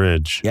after the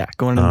bridge. Yeah,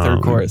 going into the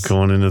third chorus.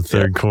 Going into the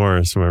third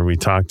chorus, where we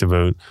talked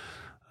about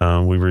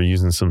we were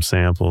using some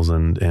samples,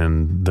 and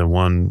the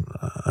one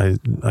I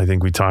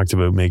think we talked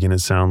about making it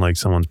sound like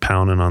someone's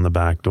pounding on the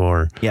back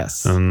door.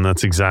 Yes. And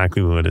that's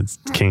exactly what it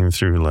came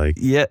through like.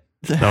 Yeah.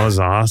 That was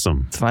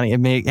awesome. It's funny. It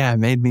made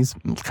me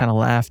kind of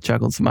laugh,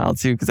 chuckle, smile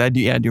too, because I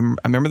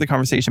remember the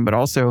conversation, but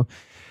also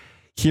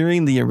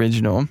hearing the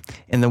original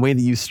and the way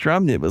that you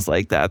strummed it was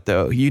like that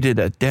though. You did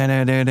a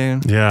da-da-da-da,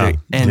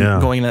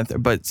 going in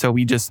that, but so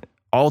we just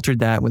altered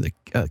that with a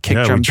kick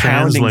drum we pounding.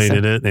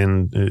 translated it,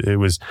 and it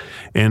was,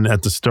 and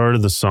at the start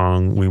of the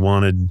song, we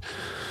wanted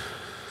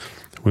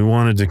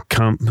to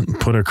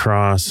put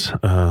across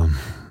a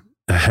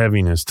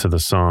heaviness to the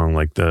song,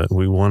 like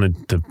we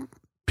wanted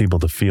people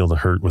to feel the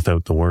hurt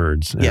without the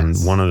words. And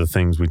Yes. one of the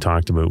things we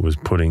talked about was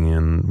putting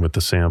in with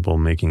the sample,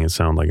 making it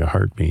sound like a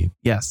heartbeat.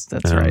 Yes,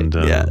 that's right.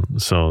 Yeah.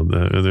 So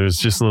there's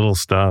just little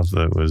stuff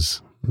that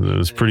was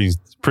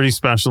pretty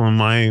special in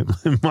my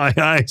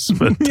eyes.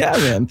 But Yeah,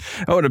 man.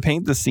 Oh, to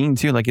paint the scene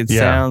too, like it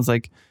sounds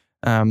like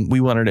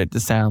we wanted it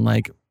to sound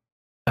like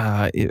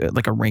a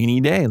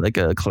rainy day, like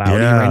a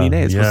cloudy rainy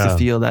day. It's supposed to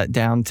feel that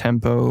down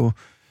tempo,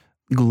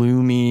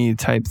 gloomy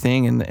type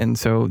thing, and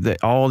so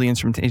all the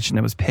instrumentation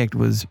that was picked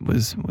was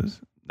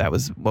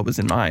what was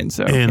in mind.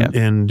 So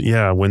when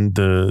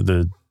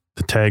the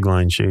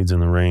tagline "Shades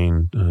in the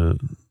Rain,"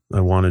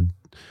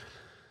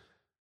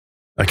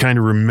 I kind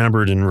of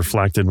remembered and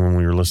reflected when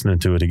we were listening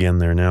to it again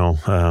there now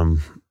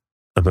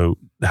about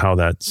how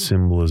that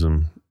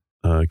symbolism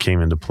came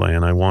into play,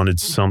 and I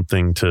wanted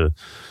something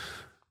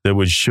that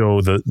would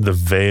show the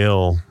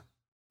veil,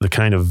 the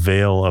kind of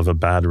veil of a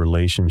bad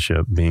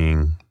relationship,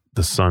 being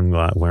the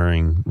sunglass,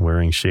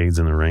 wearing shades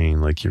in the rain,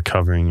 like you're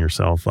covering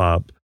yourself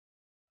up,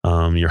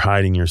 you're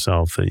hiding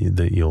yourself,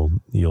 that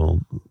you'll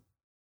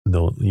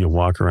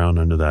walk around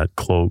under that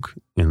cloak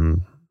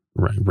in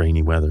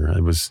rainy weather.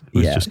 It was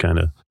just kind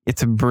of.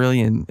 It's a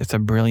brilliant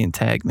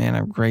tag, man.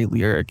 A great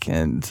lyric,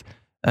 and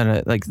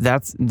like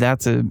that's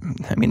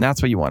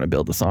what you want to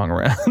build a song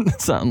around.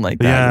 Something like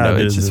that. Yeah,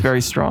 it's just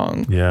very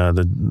strong. Yeah,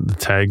 the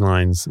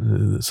taglines.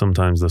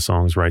 Sometimes the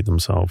songs write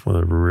themselves with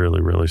a really,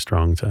 really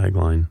strong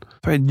tagline.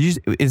 But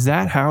is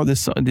that how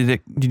this song,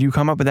 did you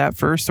come up with that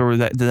first, or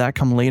did that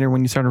come later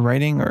when you started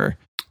writing, or?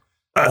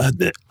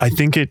 I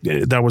think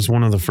that was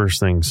one of the first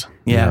things.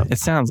 Yeah, it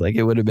sounds like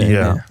it would have been.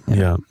 Yeah.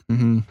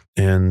 Mm-hmm.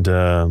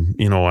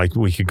 And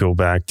we could go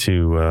back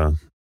to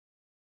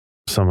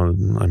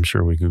I'm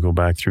sure we could go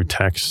back through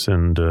texts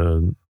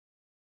and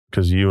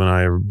because you and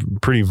I are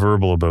pretty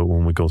verbal about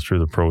when we go through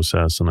the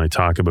process, and I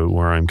talk about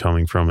where I'm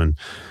coming from. And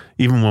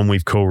even when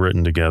we've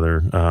co-written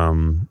together,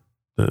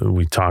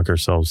 we talk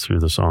ourselves through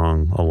the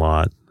song a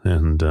lot.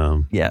 And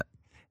yeah.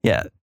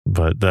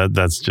 But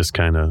that's just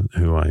kind of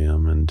who I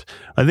am. And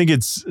I think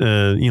it's,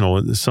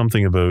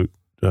 something about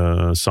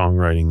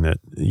songwriting that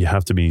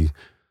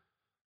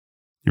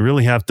you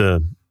really have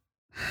to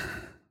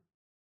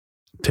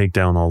take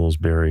down all those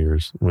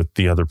barriers with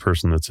the other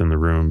person that's in the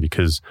room,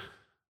 because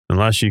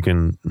unless you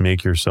can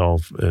make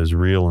yourself as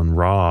real and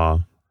raw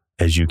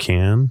as you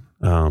can,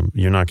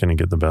 you're not going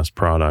to get the best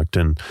product.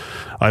 And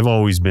I've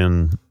always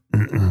been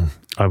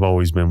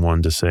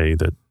one to say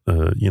that,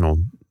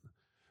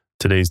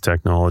 today's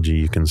technology,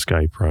 you can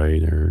Skype,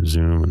 right, or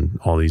Zoom and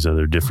all these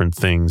other different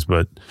things.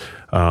 But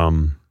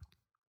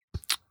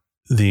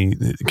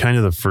the kind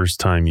of the first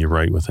time you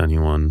write with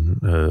anyone,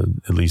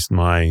 at least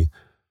my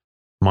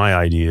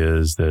idea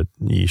is that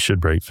you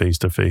should write face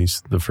to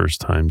face the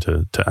first time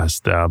to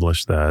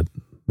establish that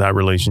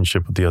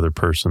relationship with the other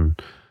person.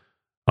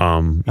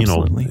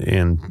 Absolutely.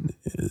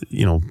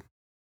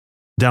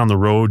 Down the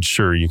road,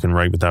 sure, you can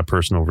write with that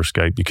person over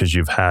Skype because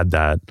you've had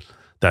that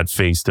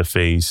face to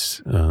face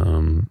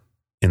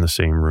in the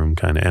same room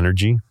kind of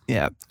energy.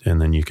 Yeah.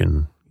 And then you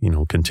can,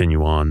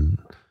 continue on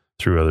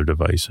through other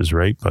devices,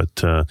 right?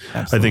 But I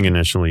think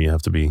initially you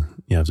have to be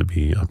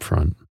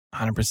upfront.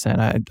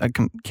 100%. I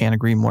can't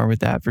agree more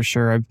with that for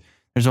sure.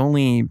 There's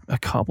only a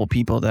couple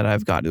people that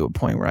I've got to a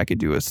point where I could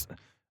do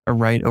a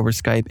write over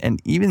Skype, and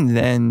even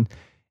then,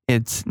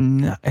 it's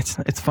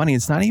funny.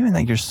 It's not even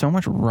like you're so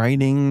much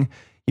writing.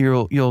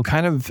 You'll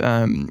kind of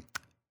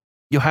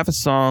you'll have a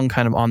song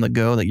kind of on the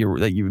go that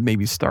you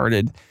maybe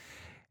started,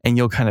 and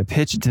you'll kind of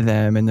pitch it to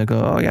them, and they'll go,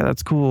 "Oh yeah,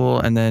 that's cool,"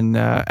 and then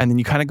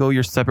you kind of go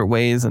your separate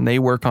ways, and they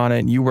work on it,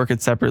 and you work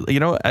it separately.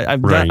 I'll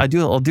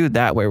do it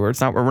that way, where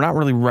we're not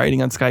really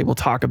writing on Skype. We'll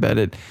talk about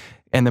it,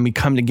 and then we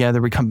come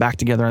back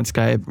together on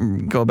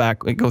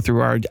Skype, go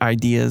through our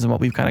ideas and what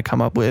we've kind of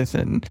come up with,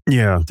 and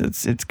yeah,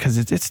 it's because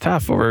it's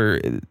tough, or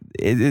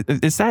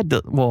it's sad.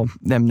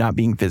 Them not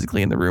being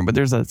physically in the room, but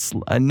there's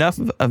enough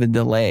of a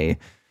delay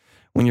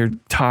when you're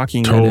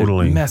talking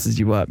totally that it messes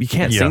you up. You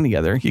can't sing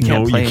together. You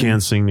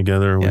can't sing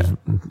together. Yeah.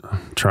 We've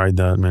tried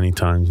that many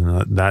times,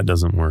 and that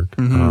doesn't work.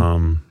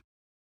 Mm-hmm.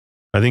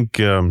 I think,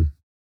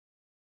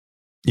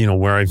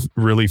 where I've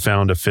really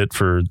found a fit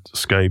for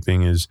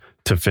Skyping is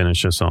to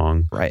finish a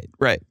song. Right.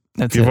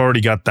 You've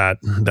already got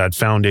that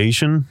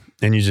foundation,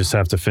 and you just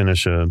have to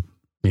finish a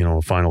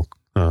final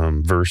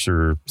verse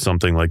or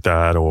something like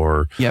that,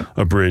 or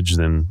a bridge.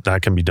 Then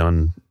that can be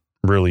done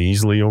really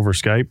easily over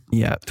Skype.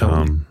 Yeah,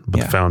 totally. But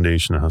the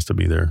foundation has to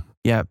be there.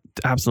 Yeah,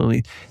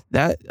 absolutely.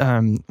 That I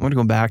want to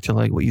go back to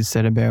like what you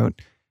said about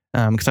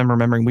because I'm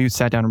remembering we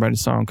sat down and wrote a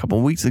song a couple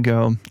of weeks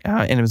ago,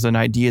 and it was an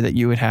idea that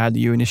you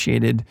you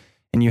initiated,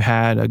 and you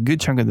had a good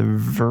chunk of the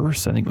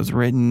verse I think was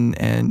written,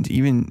 and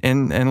even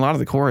and a lot of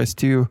the chorus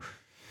too.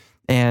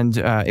 And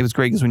it was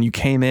great because when you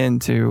came in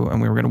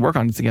and we were going to work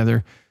on it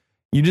together,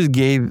 you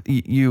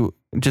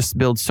just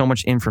build so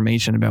much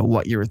information about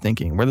what you were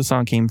thinking, where the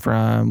song came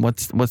from,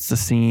 what's the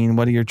scene,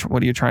 what are you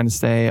trying to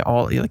say,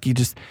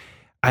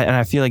 and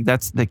I feel like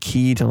that's the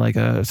key to like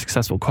a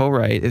successful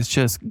co-write is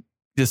just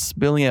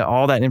spilling out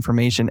all that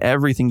information,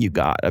 everything you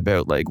got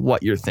about like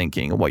what you're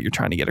thinking and what you're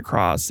trying to get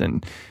across,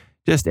 and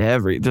just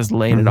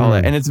laying it all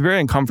out. And it's very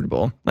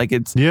uncomfortable. Like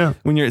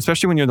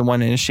especially when you're the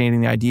one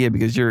initiating the idea,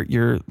 because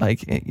you're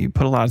like, you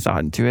put a lot of thought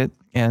into it,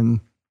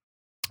 and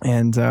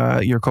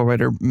your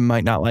co-writer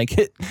might not like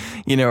it,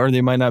 or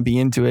they might not be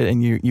into it,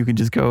 and you can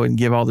just go and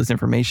give all this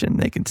information.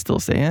 They can still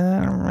say,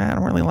 I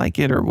don't really like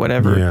it or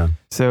whatever. Yeah.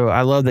 So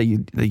I love that you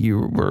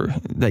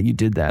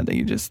did that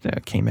you just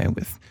came out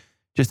with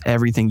just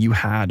everything you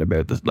had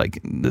about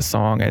the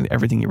song and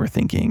everything you were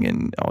thinking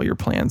and all your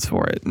plans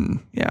for it. And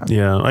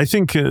yeah. I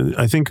think a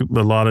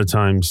lot of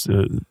times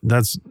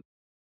that's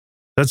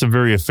a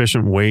very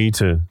efficient way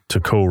to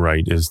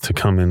co-write, is to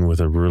come in with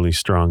a really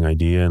strong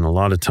idea. And a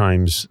lot of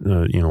times,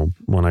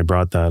 when I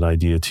brought that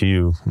idea to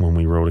you, when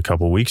we wrote a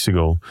couple of weeks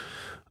ago,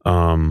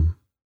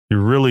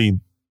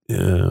 you're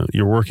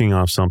working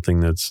off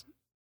something that's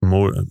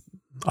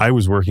I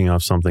was working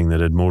off something that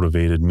had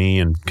motivated me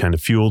and kind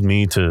of fueled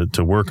me to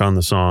work on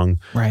the song.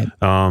 Right.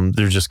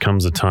 There just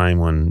comes a time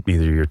when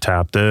either you're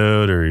tapped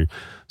out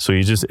so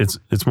you just,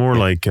 it's more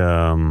like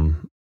a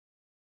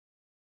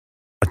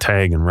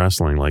tag in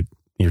wrestling, like,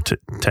 you're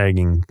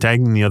tagging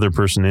the other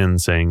person in,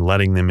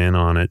 letting them in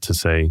on it to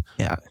say,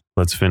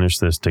 let's finish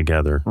this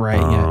together.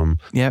 Right.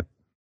 Yep.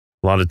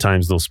 A lot of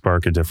times they'll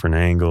spark a different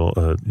angle,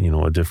 a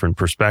different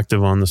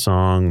perspective on the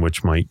song,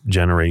 which might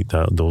generate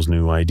those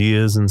new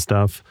ideas and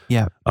stuff.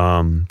 Yeah.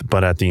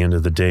 But at the end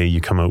of the day, you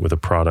come out with a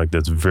product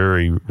that's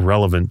very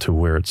relevant to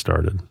where it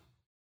started.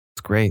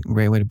 It's great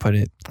way to put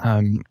it.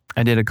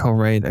 I did a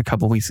co-write a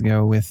couple weeks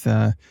ago with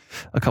a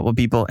couple of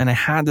people, and I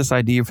had this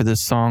idea for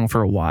this song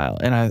for a while,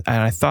 and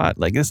I thought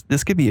like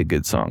this could be a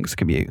good song. This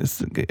could be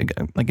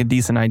like a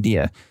decent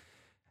idea.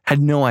 Had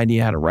no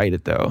idea how to write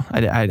it though.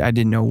 I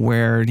didn't know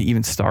where to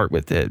even start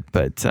with it,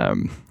 but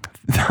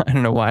I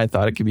don't know why I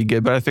thought it could be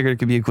good, but I figured it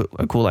could be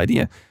a cool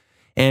idea.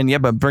 And yeah,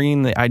 but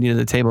bringing the idea to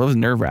the table, it was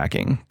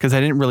nerve-wracking because I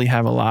didn't really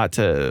have a lot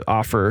to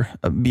offer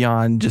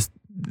beyond just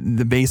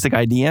the basic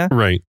idea.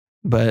 Right.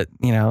 But,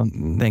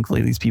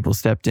 thankfully these people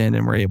stepped in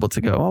and were able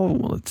to go, oh,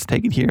 well, let's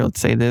take it here. Let's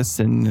say this.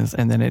 And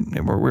then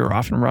we were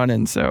off and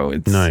running. So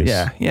it's nice.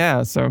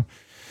 Yeah. So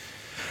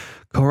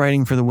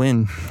co-writing for the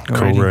win.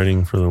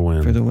 Co-writing for the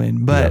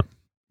win. But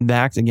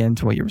back again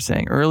to what you were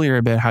saying earlier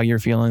about how you're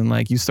feeling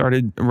like you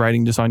started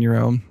writing just on your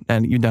own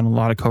and you've done a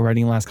lot of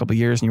co-writing the last couple of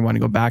years and you want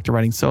to go back to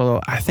writing solo.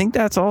 I think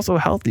that's also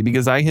healthy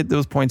because I hit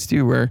those points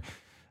too where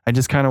I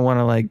just kind of want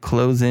to like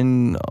close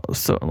in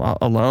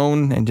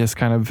alone and just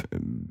kind of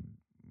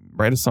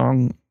write a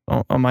song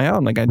on my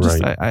own. Like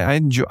I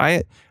enjoy,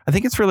 I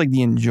think it's for like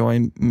the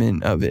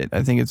enjoyment of it.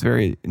 I think it's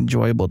very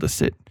enjoyable to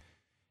sit.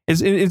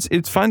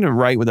 It's fun to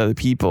write with other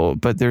people,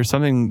 but there's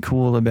something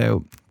cool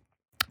about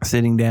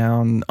sitting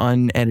down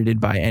unedited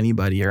by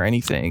anybody or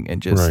anything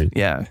and just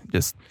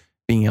just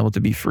being able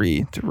to be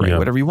free to write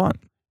whatever you want.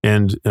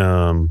 And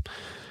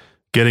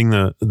getting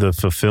the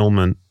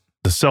fulfillment,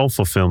 the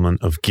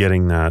self-fulfillment of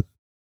getting that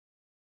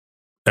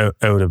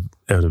out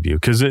of you,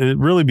 because it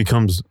really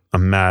becomes a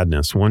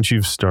madness once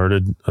you've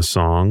started a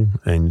song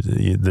and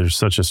there's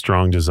such a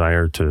strong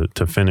desire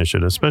to finish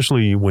it,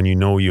 especially when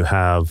you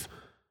have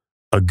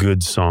a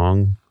good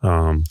song.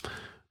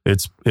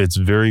 It's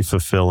very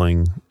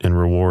fulfilling and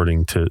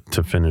rewarding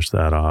to finish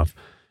that off.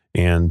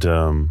 And,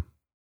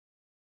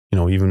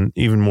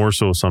 even more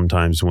so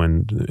sometimes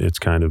when it's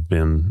kind of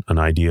been an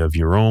idea of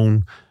your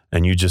own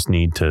and you just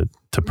need to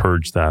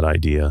purge that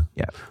idea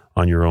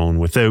on your own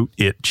without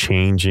it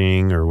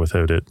changing or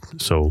without it.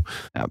 So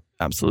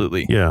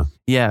absolutely.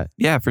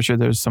 Yeah, for sure.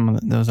 There's some of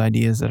those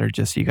ideas that are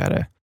just, you got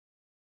to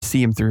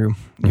see them through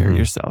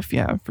yourself.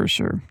 Yeah, for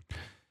sure.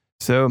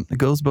 So it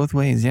goes both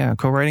ways. Yeah.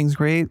 Co-writing's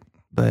great,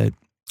 but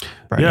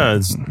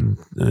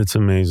it's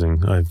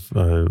amazing. I've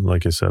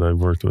like I said, I've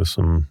worked with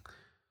some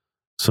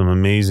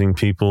amazing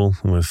people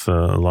with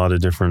a lot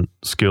of different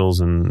skills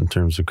in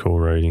terms of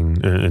co-writing,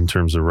 in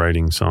terms of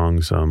writing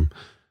songs.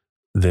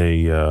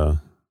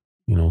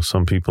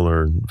 Some people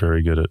are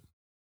very good at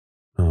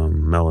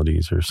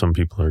melodies, or some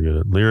people are good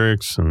at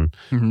lyrics, and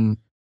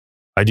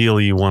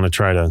ideally you want to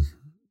try to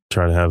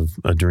have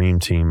a dream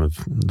team of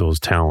those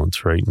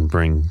talents, right? And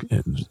bring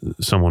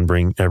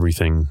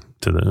everything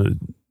to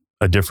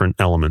a different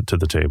element to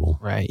the table.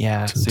 Right.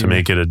 Yeah. To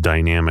make it a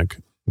dynamic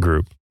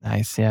group.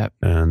 Nice. Yeah.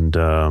 And,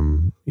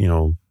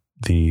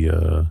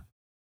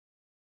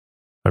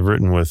 I've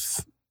written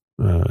with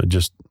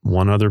just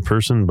one other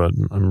person, but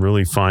I'm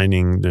really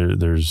finding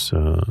there's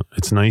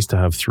it's nice to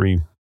have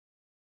three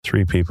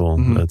people.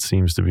 That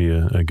seems to be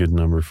a good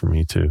number for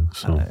me too.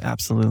 So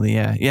absolutely.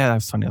 Yeah. Yeah.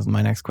 That's funny. That was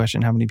my next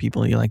question. How many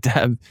people do you like to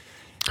have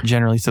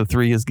generally? So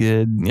 3 is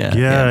good.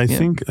 Yeah. I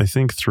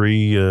think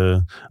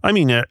 3,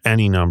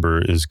 any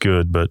number is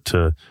good, but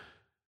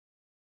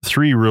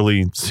 3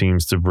 really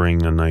seems to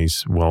bring a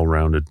nice,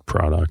 well-rounded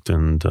product.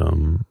 And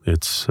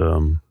it's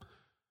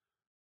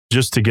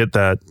just to get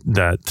that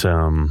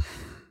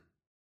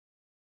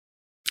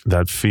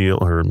feel,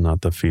 or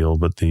not the feel,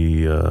 but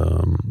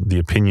the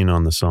opinion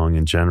on the song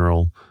in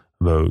general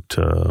about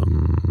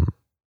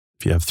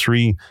if you have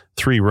three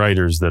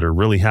writers that are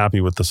really happy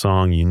with the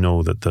song,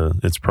 that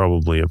it's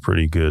probably a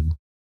pretty good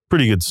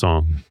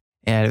song.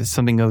 And if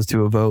something goes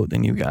to a vote,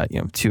 then you've got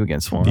 2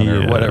 against 1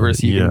 or whatever,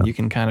 so you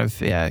can kind of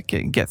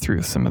get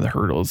through some of the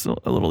hurdles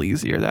a little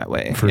easier that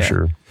way. For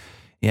sure.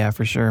 Yeah,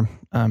 for sure.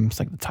 It's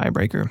like the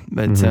tiebreaker,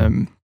 but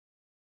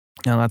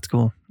no, that's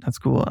cool.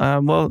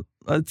 Well,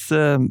 let's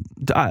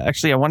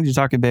actually, I wanted to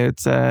talk about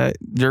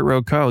Dirt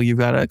Road Co. You've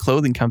got a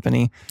clothing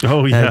company.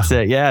 Oh yeah,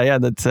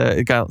 that's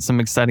it got some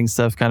exciting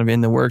stuff kind of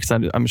in the works.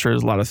 I'm sure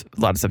there's a lot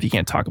of stuff you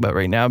can't talk about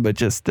right now, but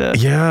just let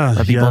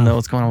people know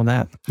what's going on with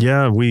that.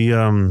 Yeah, we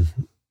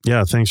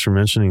thanks for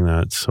mentioning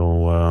that.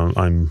 So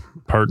I'm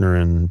partner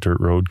in Dirt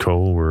Road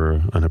Co.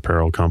 We're an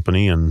apparel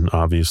company, and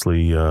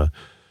obviously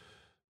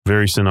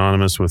very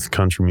synonymous with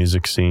country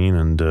music scene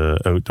and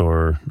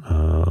outdoor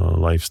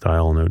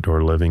lifestyle and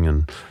outdoor living.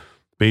 And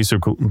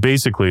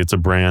basically it's a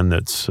brand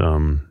that's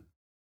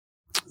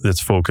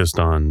focused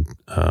on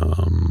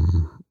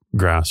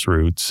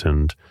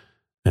grassroots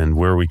and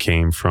where we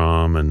came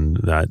from, and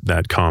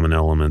that common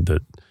element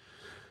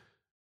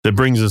that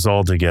brings us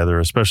all together,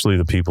 especially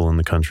the people in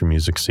the country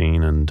music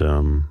scene. And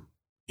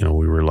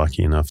we were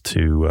lucky enough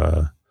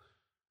to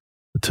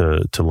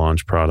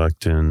launch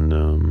product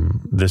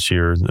in this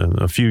year,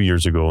 a few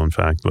years ago, in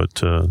fact,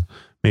 but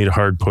made a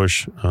hard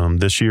push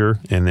this year.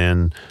 And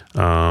then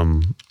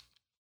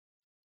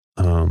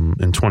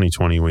in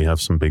 2020, we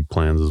have some big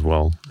plans as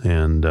well.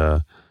 And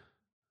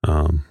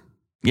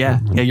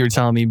you were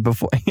telling me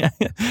before.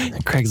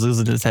 Craig's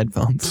losing his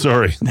headphones.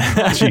 Sorry.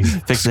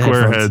 Jeez.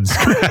 Square heads.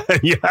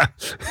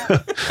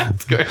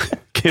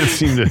 Can't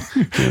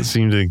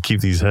seem to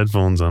keep these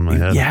headphones on my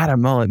head. You had a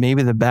mullet.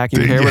 Maybe the back of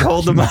your hair would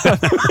hold them up.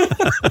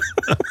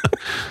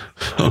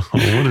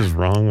 What is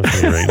wrong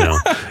with me right now?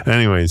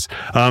 Anyways,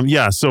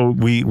 so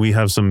we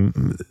have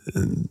some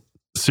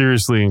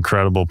seriously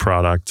incredible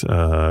product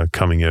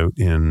coming out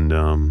in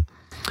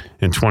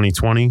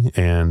 2020,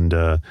 and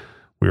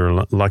we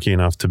were lucky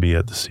enough to be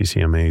at the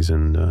CCMAs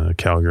in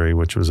Calgary,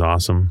 which was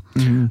awesome,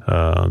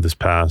 this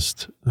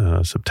past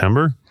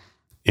September.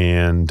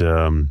 And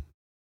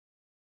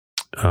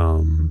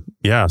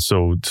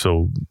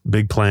so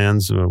big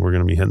plans. We're going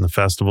to be hitting the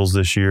festivals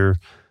this year.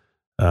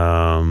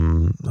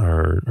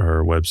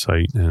 Our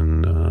website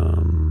and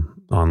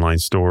online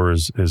store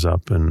is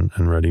up and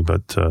ready.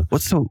 But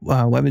what's the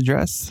web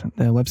address?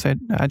 The website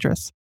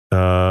address?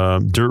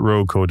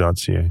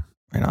 dirtroadco.ca.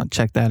 Right on.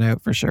 Check that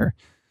out for sure.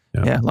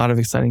 Yeah, a lot of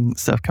exciting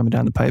stuff coming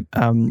down the pipe.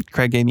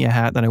 Craig gave me a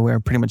hat that I wear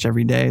pretty much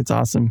every day. It's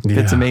awesome.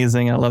 Yeah. It's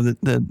amazing. I love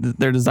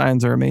their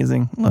designs are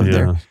amazing.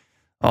 Love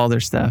all their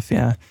stuff.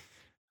 Yeah.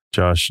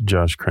 Josh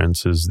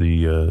Krentz is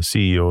the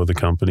CEO of the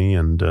company,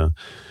 and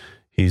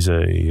he's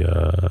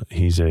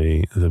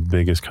the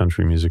biggest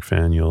country music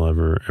fan you'll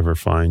ever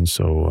find.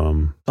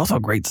 So also a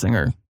great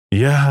singer.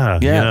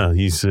 Yeah.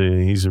 He's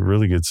a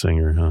really good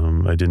singer.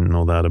 I didn't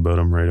know that about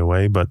him right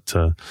away, but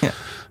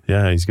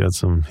he's got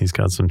some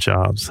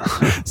chops.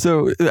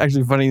 So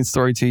actually, funny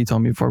story too. You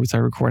told me before we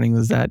started recording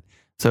was that.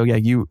 So yeah,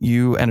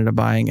 you ended up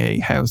buying a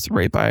house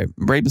right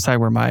beside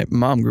where my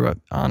mom grew up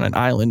on an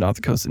island off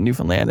the coast of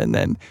Newfoundland, and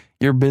then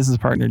your business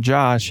partner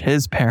Josh,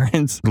 his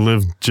parents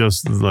lived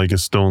just like a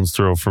stone's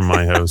throw from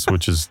my house,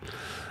 which is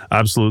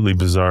absolutely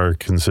bizarre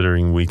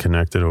considering we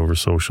connected over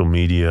social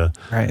media.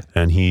 Right.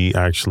 And he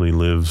actually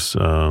lives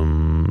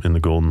in the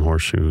Golden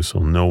Horseshoe, so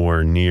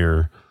nowhere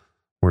near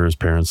where his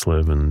parents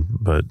live.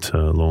 But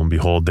lo and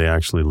behold, they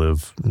actually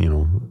live,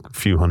 a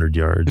few hundred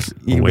yards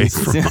away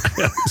from my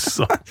house.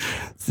 So.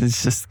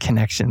 It's just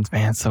connections,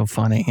 man. So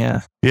funny.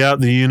 Yeah. Yeah.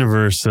 The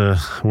universe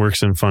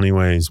works in funny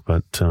ways,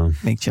 but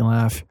makes you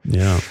laugh.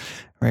 Yeah.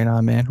 Right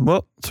on, man.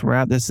 Well, let's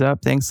wrap this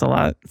up. Thanks a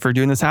lot for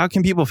doing this. How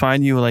can people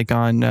find you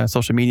on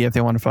social media if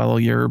they want to follow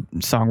your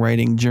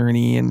songwriting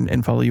journey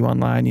and follow you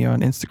online,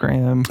 on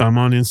Instagram? I'm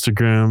on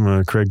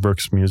Instagram, Craig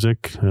Brooks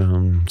Music.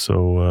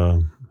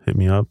 So hit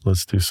me up.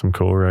 Let's do some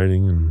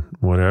co-writing and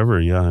whatever.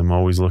 Yeah, I'm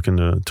always looking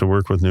to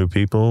work with new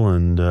people.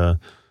 And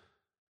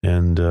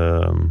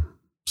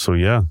so,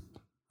 yeah.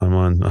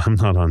 I'm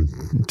not on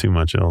too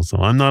much else. So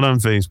I'm not on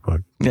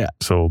Facebook. Yeah.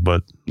 So,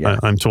 but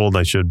I'm told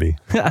I should be.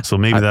 So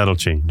maybe that'll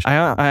change.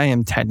 I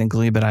am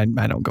technically, but I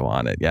don't go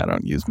on it. Yeah. I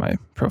don't use my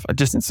profile,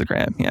 just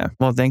Instagram. Yeah.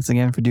 Well, thanks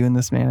again for doing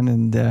this, man.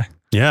 And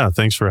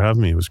thanks for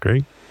having me. It was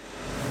great.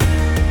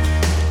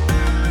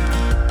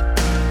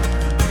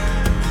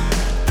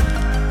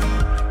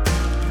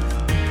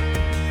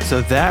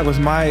 So that was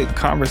my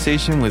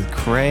conversation with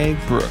Craig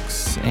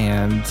Brooks.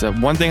 And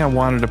one thing I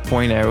wanted to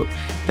point out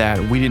that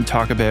we didn't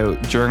talk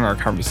about during our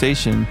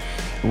conversation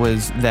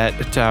was that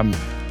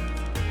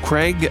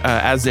Craig,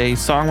 as a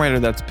songwriter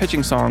that's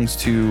pitching songs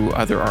to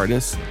other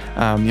artists,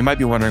 you might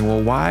be wondering,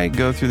 well, why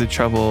go through the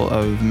trouble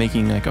of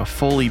making like a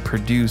fully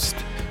produced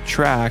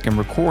track and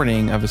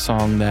recording of a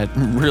song that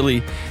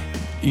really,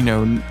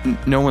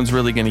 no one's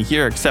really going to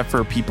hear except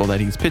for people that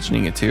he's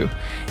pitching it to.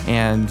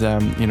 And,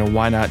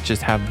 why not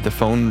just have the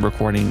phone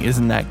recording?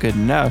 Isn't that good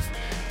enough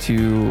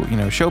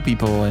to, show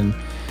people?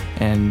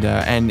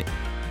 And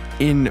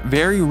in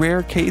very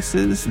rare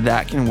cases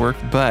that can work,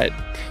 but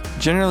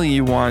generally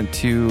you want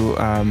to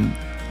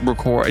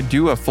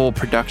do a full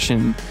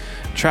production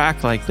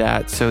track like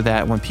that so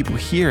that when people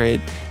hear it,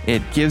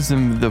 it gives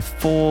them the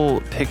full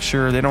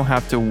picture. They don't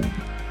have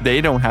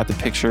to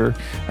picture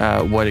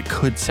what it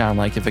could sound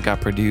like if it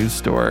got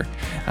produced, or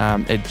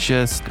it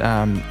just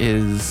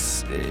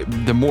is.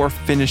 The more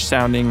finished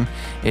sounding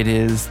it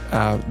is,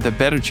 the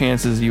better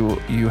chances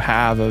you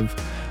have of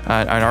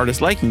an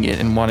artist liking it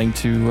and wanting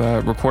to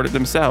record it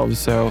themselves.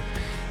 So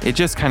it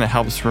just kind of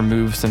helps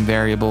remove some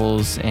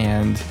variables.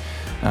 And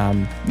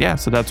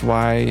so that's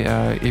why,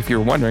 if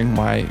you're wondering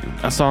why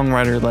a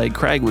songwriter like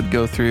Craig would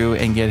go through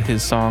and get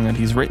his song that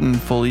he's written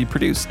fully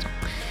produced.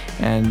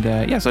 And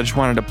so I just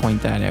wanted to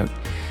point that out.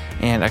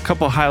 And a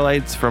couple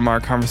highlights from our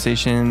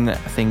conversation,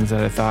 things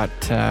that I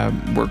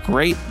thought were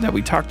great that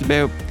we talked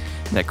about,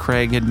 that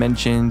Craig had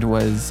mentioned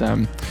was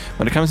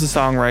when it comes to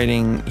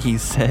songwriting, he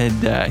said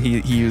he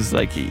used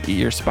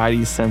your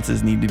spidey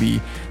senses need to be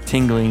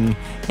tingling,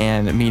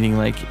 and meaning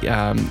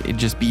it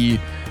just be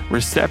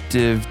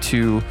receptive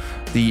to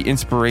the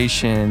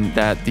inspiration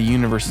that the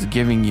universe is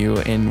giving you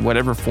in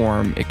whatever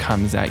form it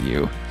comes at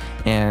you.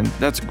 And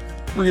that's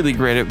really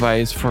great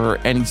advice for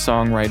any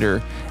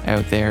songwriter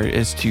out there,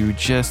 is to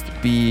just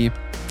be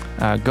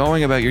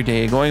going about your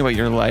day, going about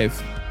your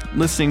life,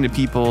 listening to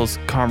people's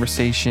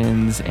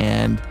conversations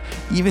and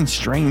even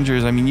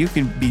strangers. I mean, you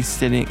could be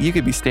standing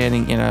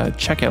in a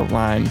checkout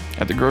line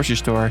at the grocery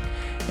store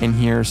and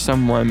hear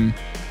someone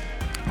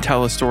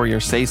tell a story or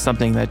say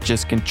something that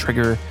just can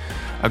trigger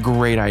a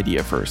great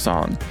idea for a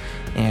song.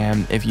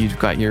 And if you've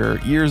got your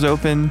ears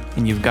open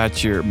and you've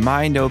got your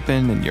mind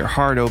open and your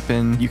heart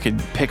open, you can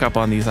pick up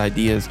on these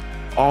ideas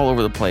all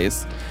over the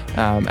place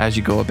as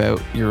you go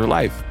about your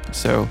life.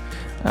 So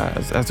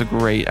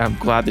I'm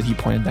glad that he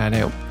pointed that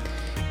out.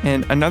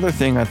 And another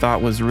thing I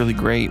thought was really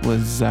great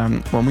was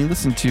when we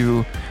listened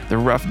to the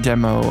rough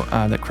demo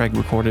that Craig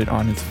recorded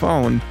on his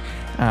phone,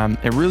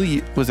 it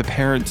really was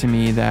apparent to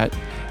me that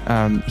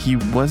he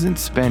wasn't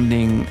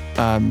spending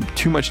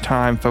too much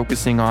time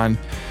focusing on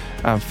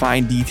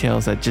fine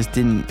details that just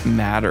didn't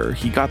matter.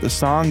 He got the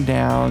song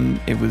down.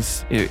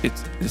 The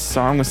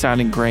song was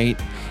sounding great,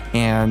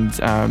 and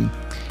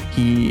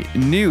he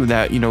knew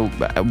that,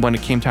 when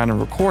it came time to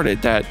record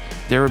it, that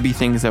there would be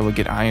things that would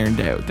get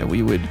ironed out, that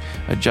we would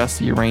adjust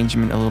the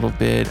arrangement a little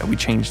bit. We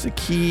changed the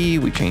key,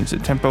 we changed the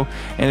tempo,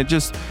 and it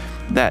just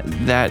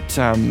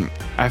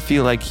I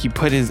feel like he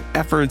put his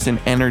efforts and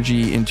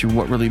energy into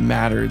what really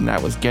mattered, and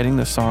that was getting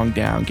the song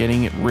down,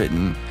 getting it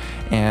written,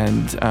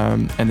 and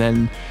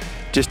then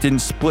just didn't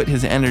split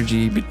his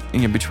energy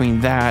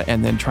between that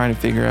and then trying to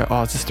figure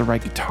out, is this the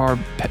right guitar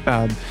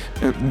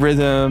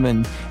rhythm,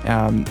 and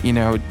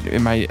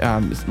am I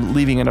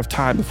leaving enough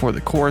time before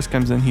the chorus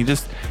comes in? He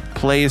just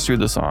plays through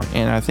the song,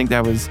 and I think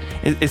that was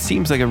it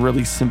seems like a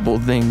really simple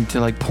thing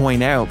to like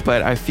point out,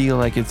 but I feel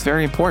like it's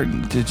very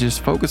important to just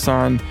focus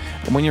on,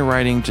 when you're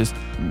writing, just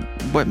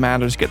what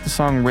matters. Get the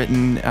song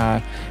written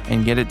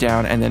and get it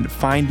down, and then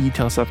fine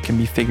detail stuff can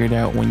be figured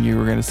out when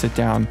you're going to sit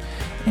down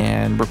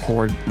and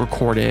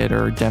record it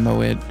or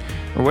demo it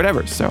or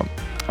whatever. So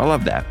I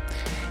love that.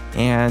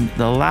 And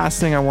the last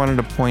thing I wanted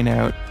to point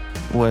out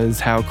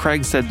was how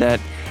Craig said that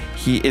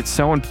it's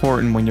so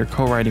important when you're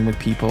co-writing with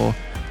people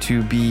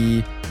to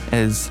be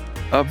as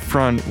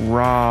upfront,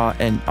 raw,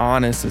 and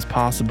honest as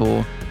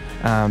possible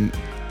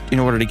in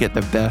order to get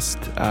the best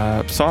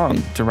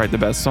song, to write the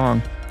best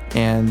song.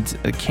 And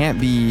it can't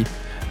be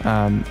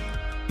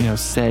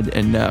said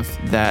enough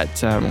that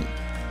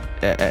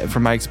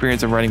from my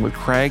experience of writing with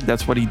Craig,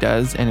 that's what he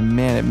does, and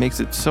man, it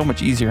makes it so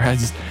much easier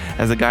as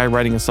a guy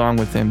writing a song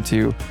with him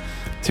to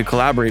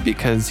collaborate,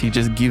 because he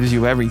just gives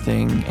you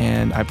everything.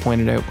 And I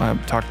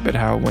talked about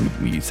how when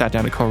we sat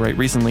down to co-write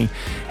recently,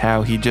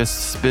 how he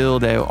just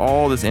spilled out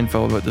all this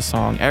info about the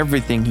song,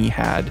 everything he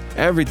had,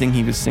 everything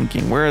he was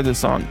thinking, where the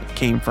song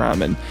came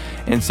from,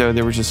 and so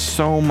there was just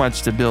so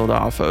much to build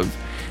off of.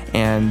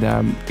 And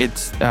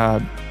it's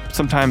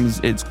sometimes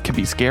it can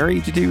be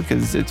scary to do,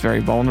 because it's very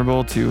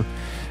vulnerable to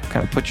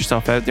kind of put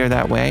yourself out there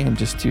that way and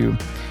just to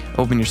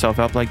open yourself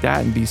up like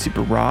that and be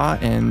super raw.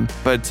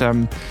 But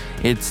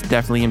it's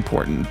definitely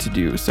important to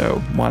do.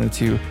 So wanted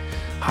to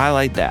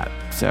highlight that.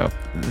 So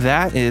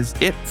that is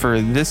it for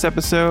this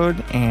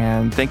episode.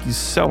 And thank you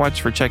so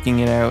much for checking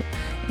it out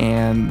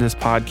and this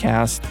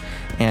podcast.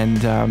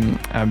 And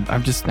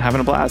I'm just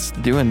having a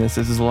blast doing this.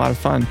 This is a lot of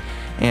fun.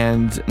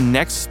 And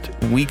next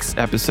week's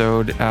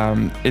episode,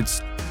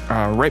 it's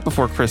right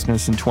before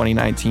Christmas in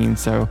 2019.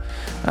 So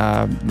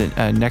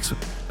the next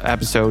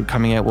episode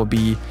coming out will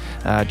be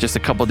just a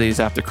couple days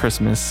after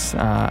Christmas,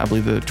 I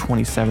believe the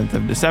 27th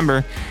of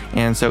December.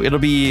 And so it'll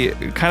be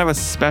kind of a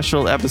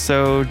special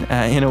episode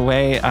in a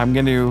way.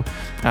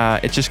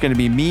 It's just going to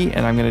be me,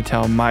 and I'm going to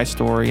tell my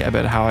story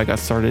about how I got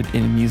started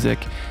in music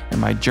and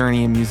my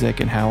journey in music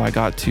and how I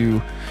got to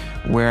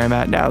where I'm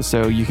at now.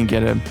 So you can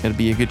it'll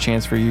be a good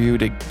chance for you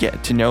to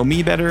get to know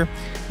me better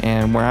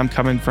and where I'm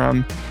coming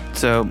from.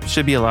 So it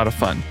should be a lot of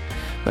fun.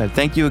 But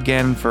thank you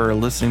again for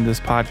listening to this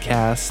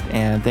podcast,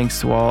 and thanks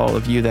to all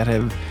of you that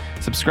have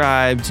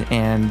subscribed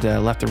and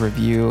left a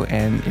review.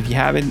 And if you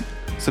haven't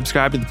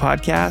subscribed to the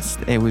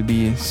podcast, it would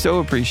be so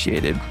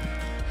appreciated.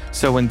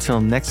 So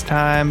until next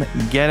time,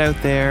 get out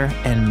there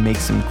and make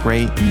some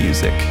great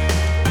music.